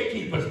 there's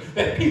gatekeepers.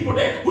 There's people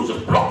there who's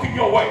just blocking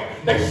your way.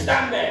 They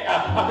stand there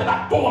under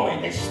that doorway.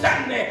 They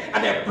stand there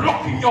and they're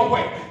blocking your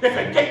way. There's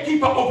a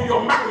gatekeeper over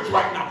your marriage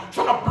right now,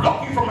 trying to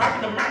block you from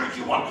having the marriage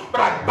you want.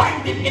 But I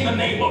bind it in the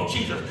name of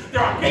Jesus.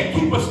 There are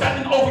gatekeepers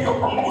standing over your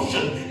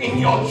promotion in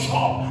your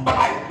job, but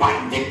I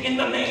bind it in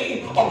the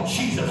name of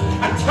Jesus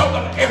and tell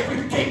them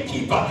every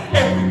gatekeeper,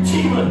 every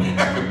demon,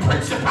 every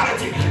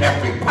principality,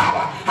 every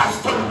power has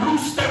to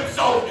loose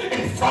themselves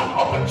in front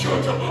of the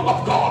children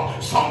of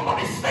God.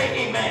 Somebody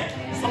say amen.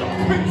 So the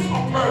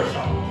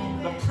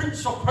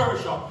prince of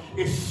Persia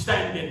is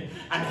standing,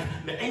 and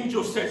the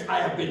angel says, I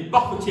have been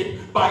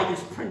buffeted by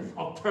this prince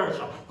of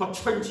Persia for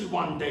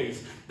 21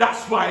 days.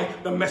 That's why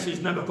the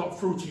message never got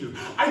through to you.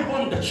 I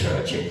wonder,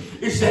 church,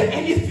 is there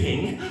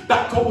anything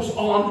that goes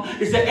on,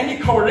 is there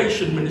any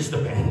correlation,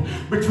 Minister Ben,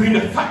 between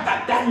the fact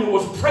that Daniel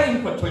was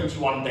praying for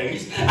 21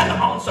 days and the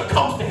answer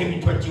comes to him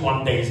in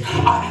 21 days?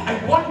 I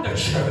wonder,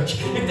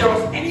 church, if there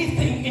was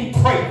anything in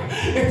prayer,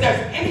 if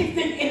there's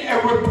anything in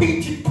a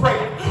repeated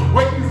prayer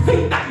where you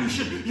think that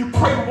you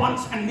pray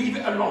once and leave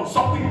it alone.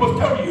 Some people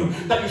tell you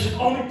that you should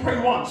only pray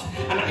once,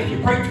 and if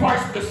you pray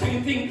twice for the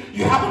same thing,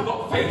 you haven't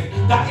got faith.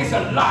 That is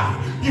a lie.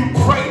 You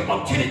pray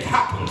until it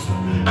happens.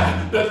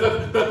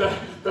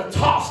 The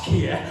task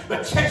here, the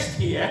test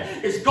here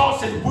is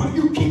God says, will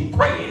you keep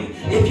praying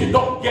if you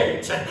don't get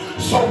it?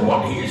 So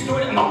what he is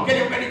doing, and I'm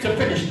getting ready to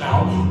finish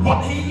now,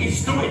 what he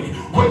is doing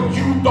when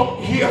you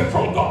don't hear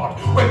from God,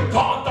 when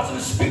God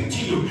doesn't speak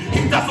to you,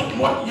 he doesn't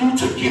want you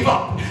to give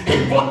up.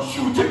 He wants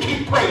you to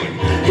keep praying.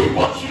 He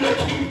wants you to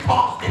keep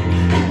fasting.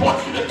 He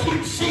wants you to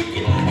keep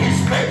seeking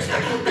his face.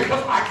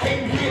 Because I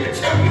came here to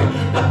tell you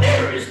that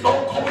there is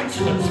no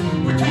coincidence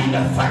between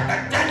the fact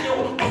that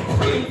Daniel was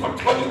praying for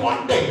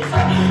 21 days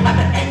and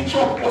the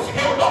angel was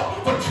held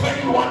up for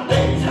 21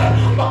 days.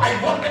 But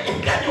I wonder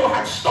if Daniel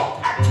had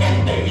stopped at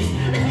 10 days,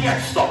 if he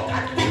had stopped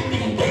at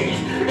 15 days,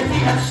 if he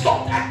had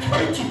stopped at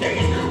 20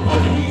 days,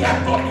 would he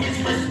have got his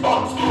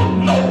response?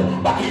 No,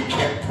 but he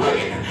kept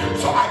praying.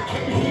 So I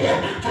came here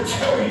to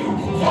tell you,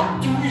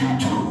 what do you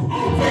do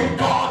when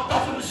God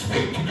doesn't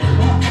speak?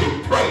 You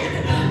keep praying,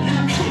 you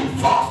keep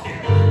fasting,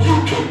 you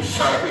keep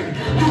serving,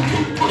 you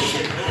keep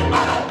pushing.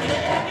 I don't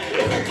care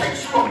if it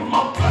takes you a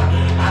month,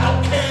 I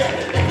don't care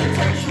if it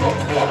takes you a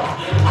quarter,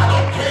 I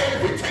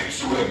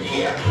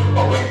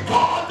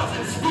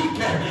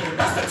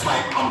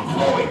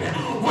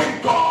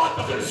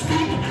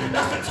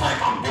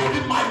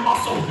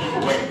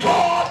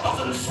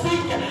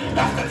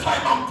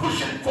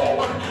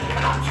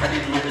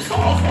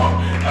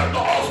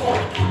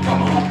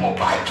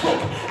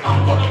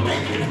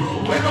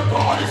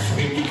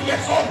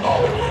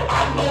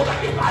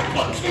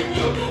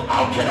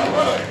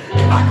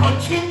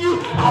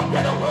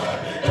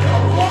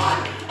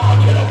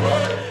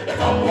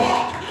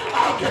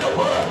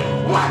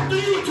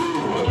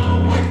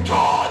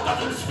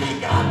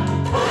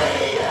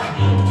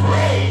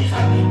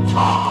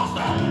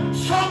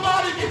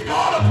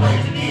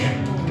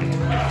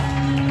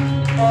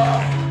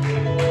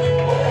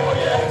Oh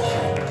yes.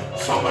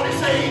 Somebody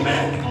say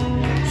amen.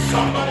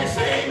 Somebody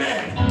say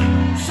amen.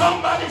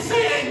 Somebody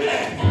say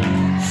amen.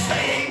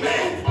 Say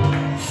amen.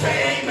 Say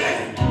amen.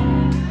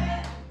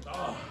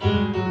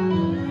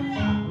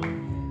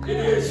 It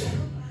is.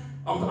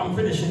 I'm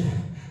finishing.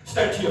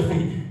 Stand to your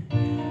feet.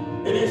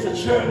 It is the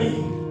journey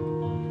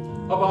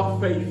of our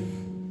faith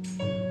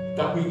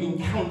that we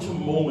encounter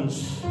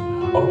moments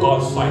of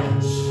God's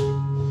silence.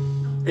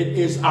 It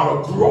is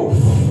our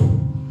growth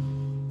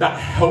that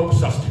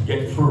helps us to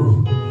get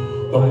through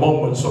the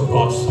moments of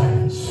God's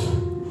silence.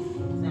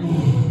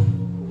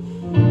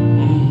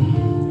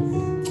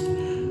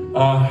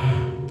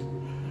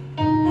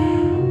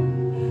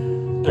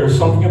 There's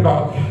something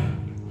about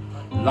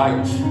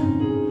light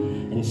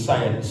in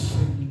science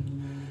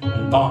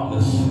and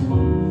darkness,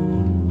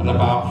 and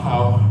about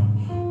how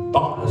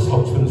darkness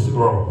helps things to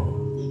grow.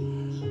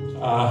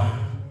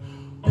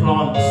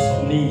 Plants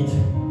need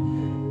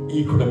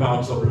equal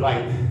amounts of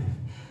light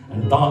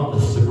and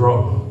darkness to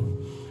grow.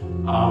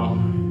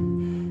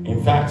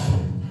 In fact,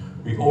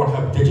 we all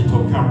have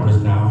digital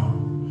cameras now,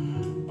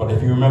 but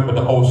if you remember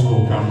the old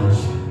school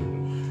cameras,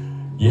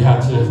 you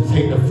had to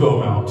take the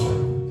film out.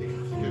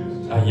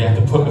 You had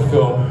to put the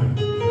film,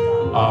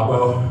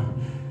 well,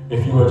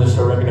 if you were just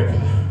a regular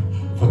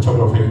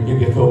photographer, you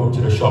give your film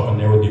to the shop and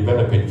they will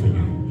develop it for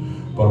you.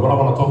 But what I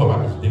want to talk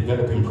about is the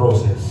developing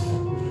process.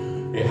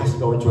 It has to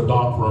go into a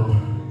dark room.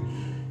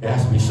 It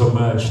has to be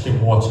submerged in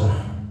water.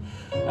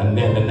 And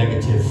then the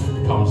negative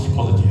becomes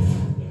positive.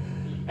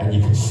 And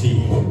you can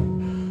see.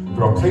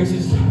 There are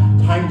places,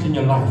 times in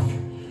your life,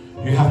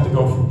 you have to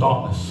go through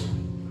darkness.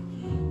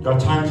 There are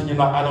times in your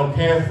life, I don't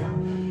care,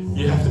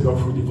 you have to go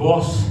through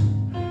divorce.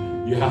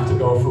 You have to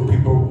go through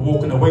people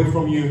walking away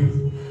from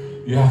you.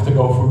 You have to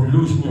go through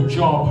losing your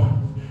job.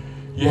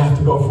 You have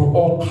to go through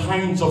all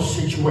kinds of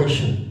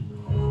situations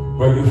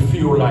where you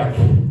feel like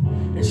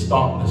it's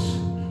darkness.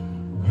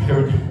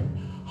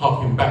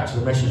 Harking back to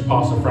the message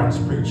Pastor Franz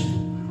preached.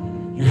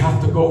 You have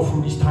to go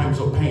through these times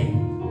of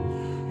pain.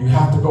 You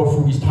have to go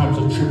through these times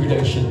of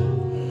tribulation.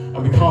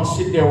 And we can't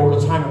sit there all the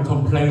time and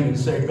complain and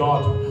say,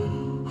 God,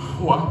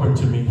 what happened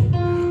to me?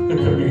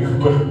 Look at me.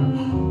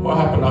 What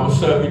happened? I was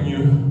serving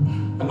you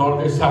and all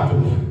this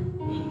happened.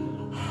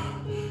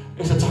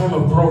 It's a time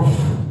of growth.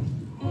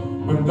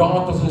 When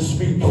God doesn't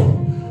speak,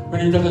 when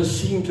He doesn't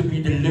seem to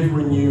be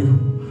delivering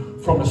you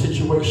from a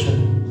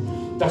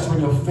situation, that's when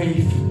your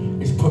faith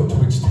is put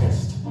to its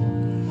test.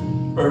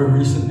 Very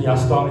recently, I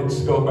started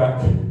to go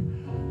back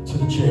to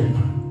the gym.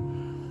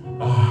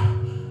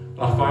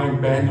 I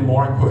find, Ben, the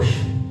more I push,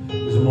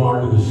 the more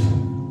I lose.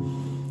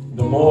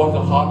 The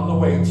harder the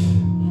weight,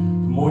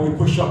 the more you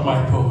push up,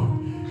 Michael,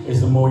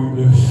 is the more you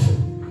lose.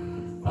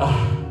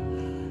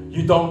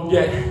 You don't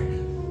get,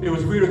 there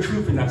was real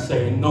truth in that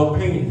saying, no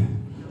pain,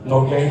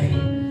 no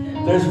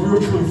gain. There's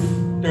real truth,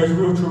 there's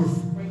real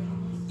truth,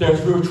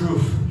 there's real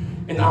truth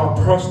in our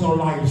personal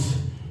lives,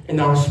 in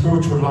our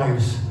spiritual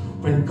lives.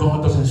 When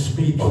God doesn't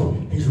speak,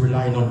 He's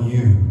relying on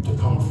you to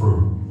come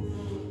through.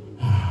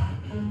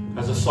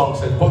 As the song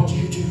said, what do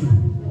you do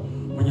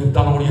when you've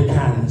done all you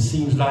can? It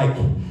seems like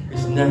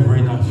it's never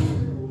enough.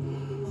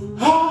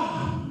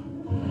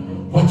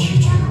 What do you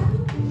do?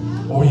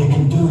 All you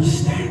can do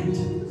is stand.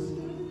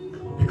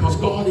 Because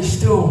God is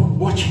still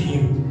watching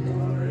you.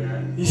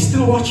 He's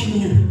still watching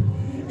you.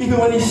 Even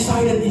when He's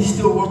silent, He's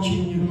still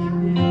watching you.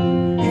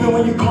 Even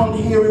when you can't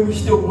hear Him,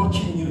 He's still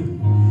watching you.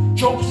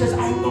 Job says,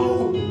 I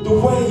know the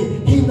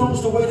way. He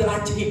knows the way that I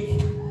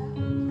take.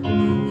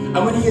 And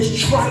when He has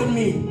tried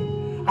me,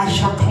 I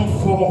shall come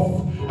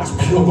forth as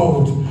pure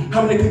gold.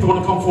 How many people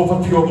want to come forth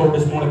as pure gold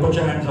this morning? Put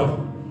your hands up.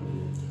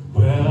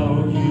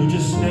 Well, you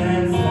just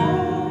stand.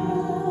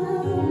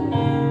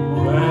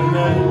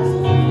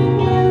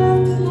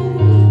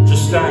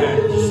 Just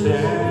stand, just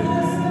stand.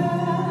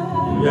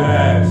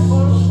 Yes,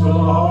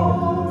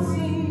 Lord.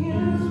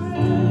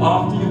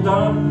 After you're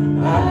done,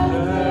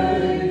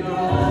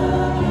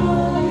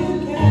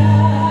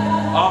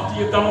 after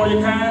you've done all you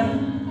can,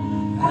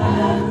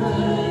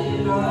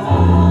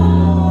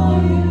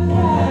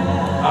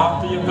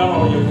 after you've done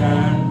all you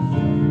can,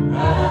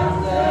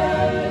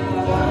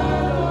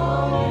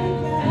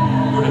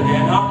 do it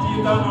again. After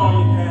you've done all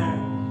you can.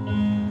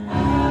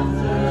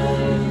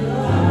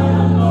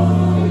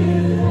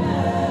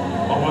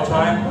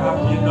 Time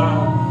after you're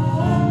done,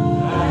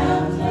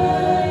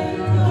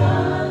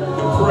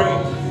 you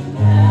prayed,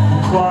 you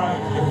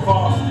cried, you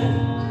fasted,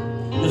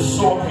 you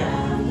sought Him,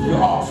 you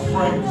asked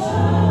friends.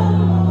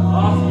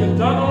 After you've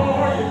done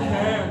all you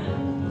can,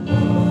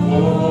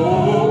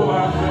 oh,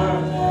 after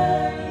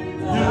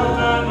you've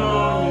done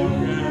all you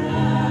can,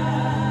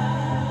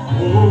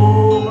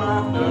 oh,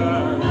 after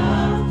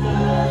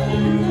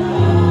you've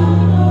done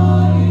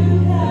all you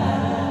can,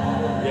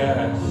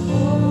 yes.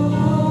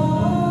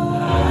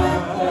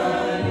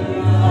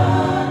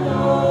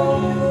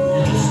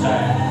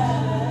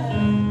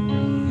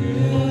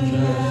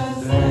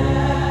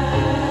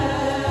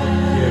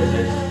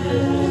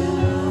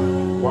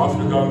 Whilst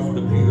we're going through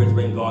the periods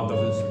when God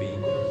doesn't speak,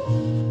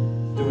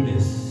 do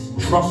this.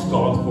 Trust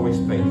God for His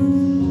faith.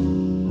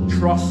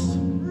 trust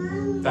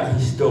that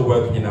He's still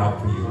working it out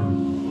for you.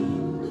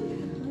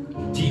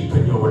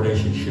 Deepen your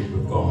relationship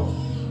with God.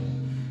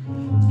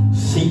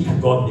 Seek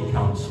godly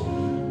counsel.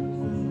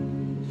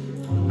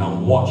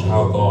 And watch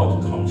how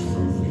God comes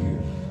through for you.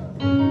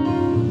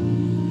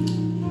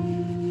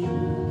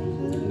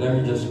 Let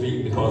me just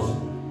speak because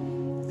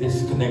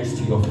this connects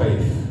to your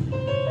faith.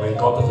 When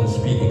God doesn't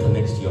speak, it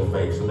connects to your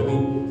faith. So let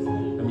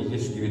me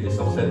just give you this.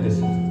 I've said this.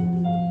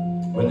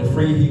 When the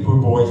 3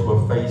 Hebrew boys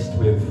were faced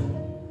with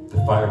the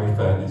fiery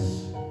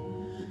furnace,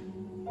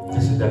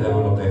 this is the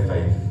level of their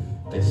faith.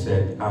 They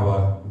said,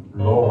 our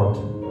Lord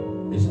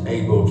is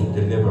able to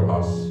deliver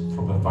us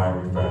from the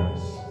fiery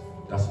furnace.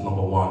 That's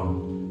number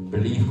 1.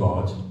 Believe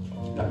God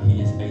that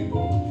He is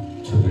able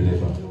to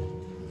deliver.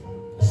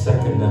 The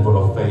second level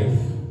of faith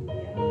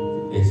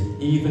is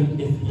even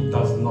if He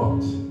does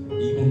not,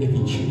 even if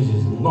He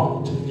chooses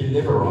not to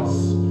deliver us,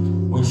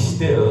 we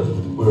still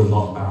will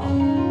not bow.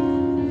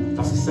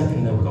 That's the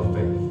second level of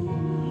faith.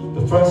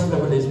 The first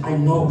level is, I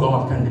know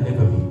God can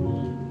deliver me.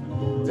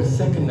 The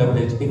second level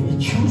is, if He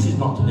chooses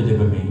not to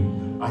deliver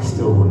me, I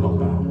still will not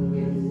bow.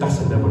 That's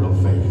a level of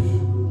faith.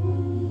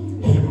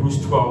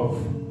 Hebrews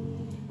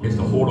 12 is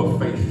the hall of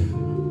faith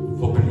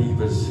for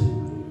believers.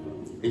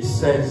 It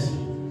says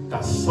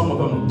that some of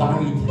them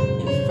died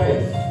in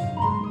faith,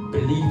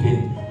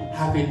 believing,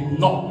 having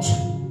not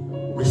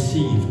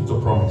received the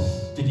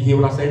promise. Did you hear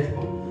what I said?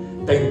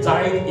 They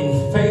died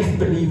in faith,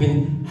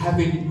 believing,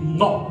 having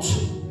not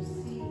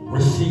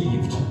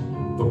received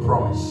the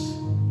promise.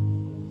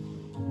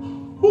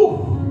 Whew.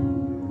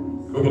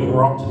 We're going to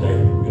grow up today.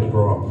 We're going to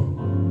grow up.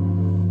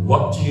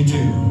 What do you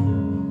do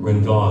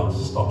when God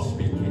stops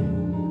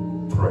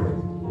speaking? Pray.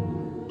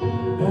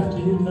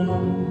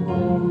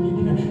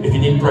 If you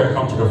need prayer,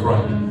 come to the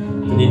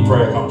front. If you need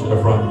prayer, come to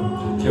the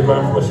front. If you're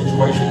going through a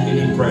situation, you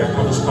need prayer,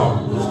 just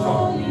come. Just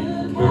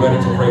come. We're ready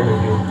to pray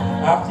with you.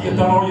 After you've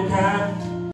done all you can,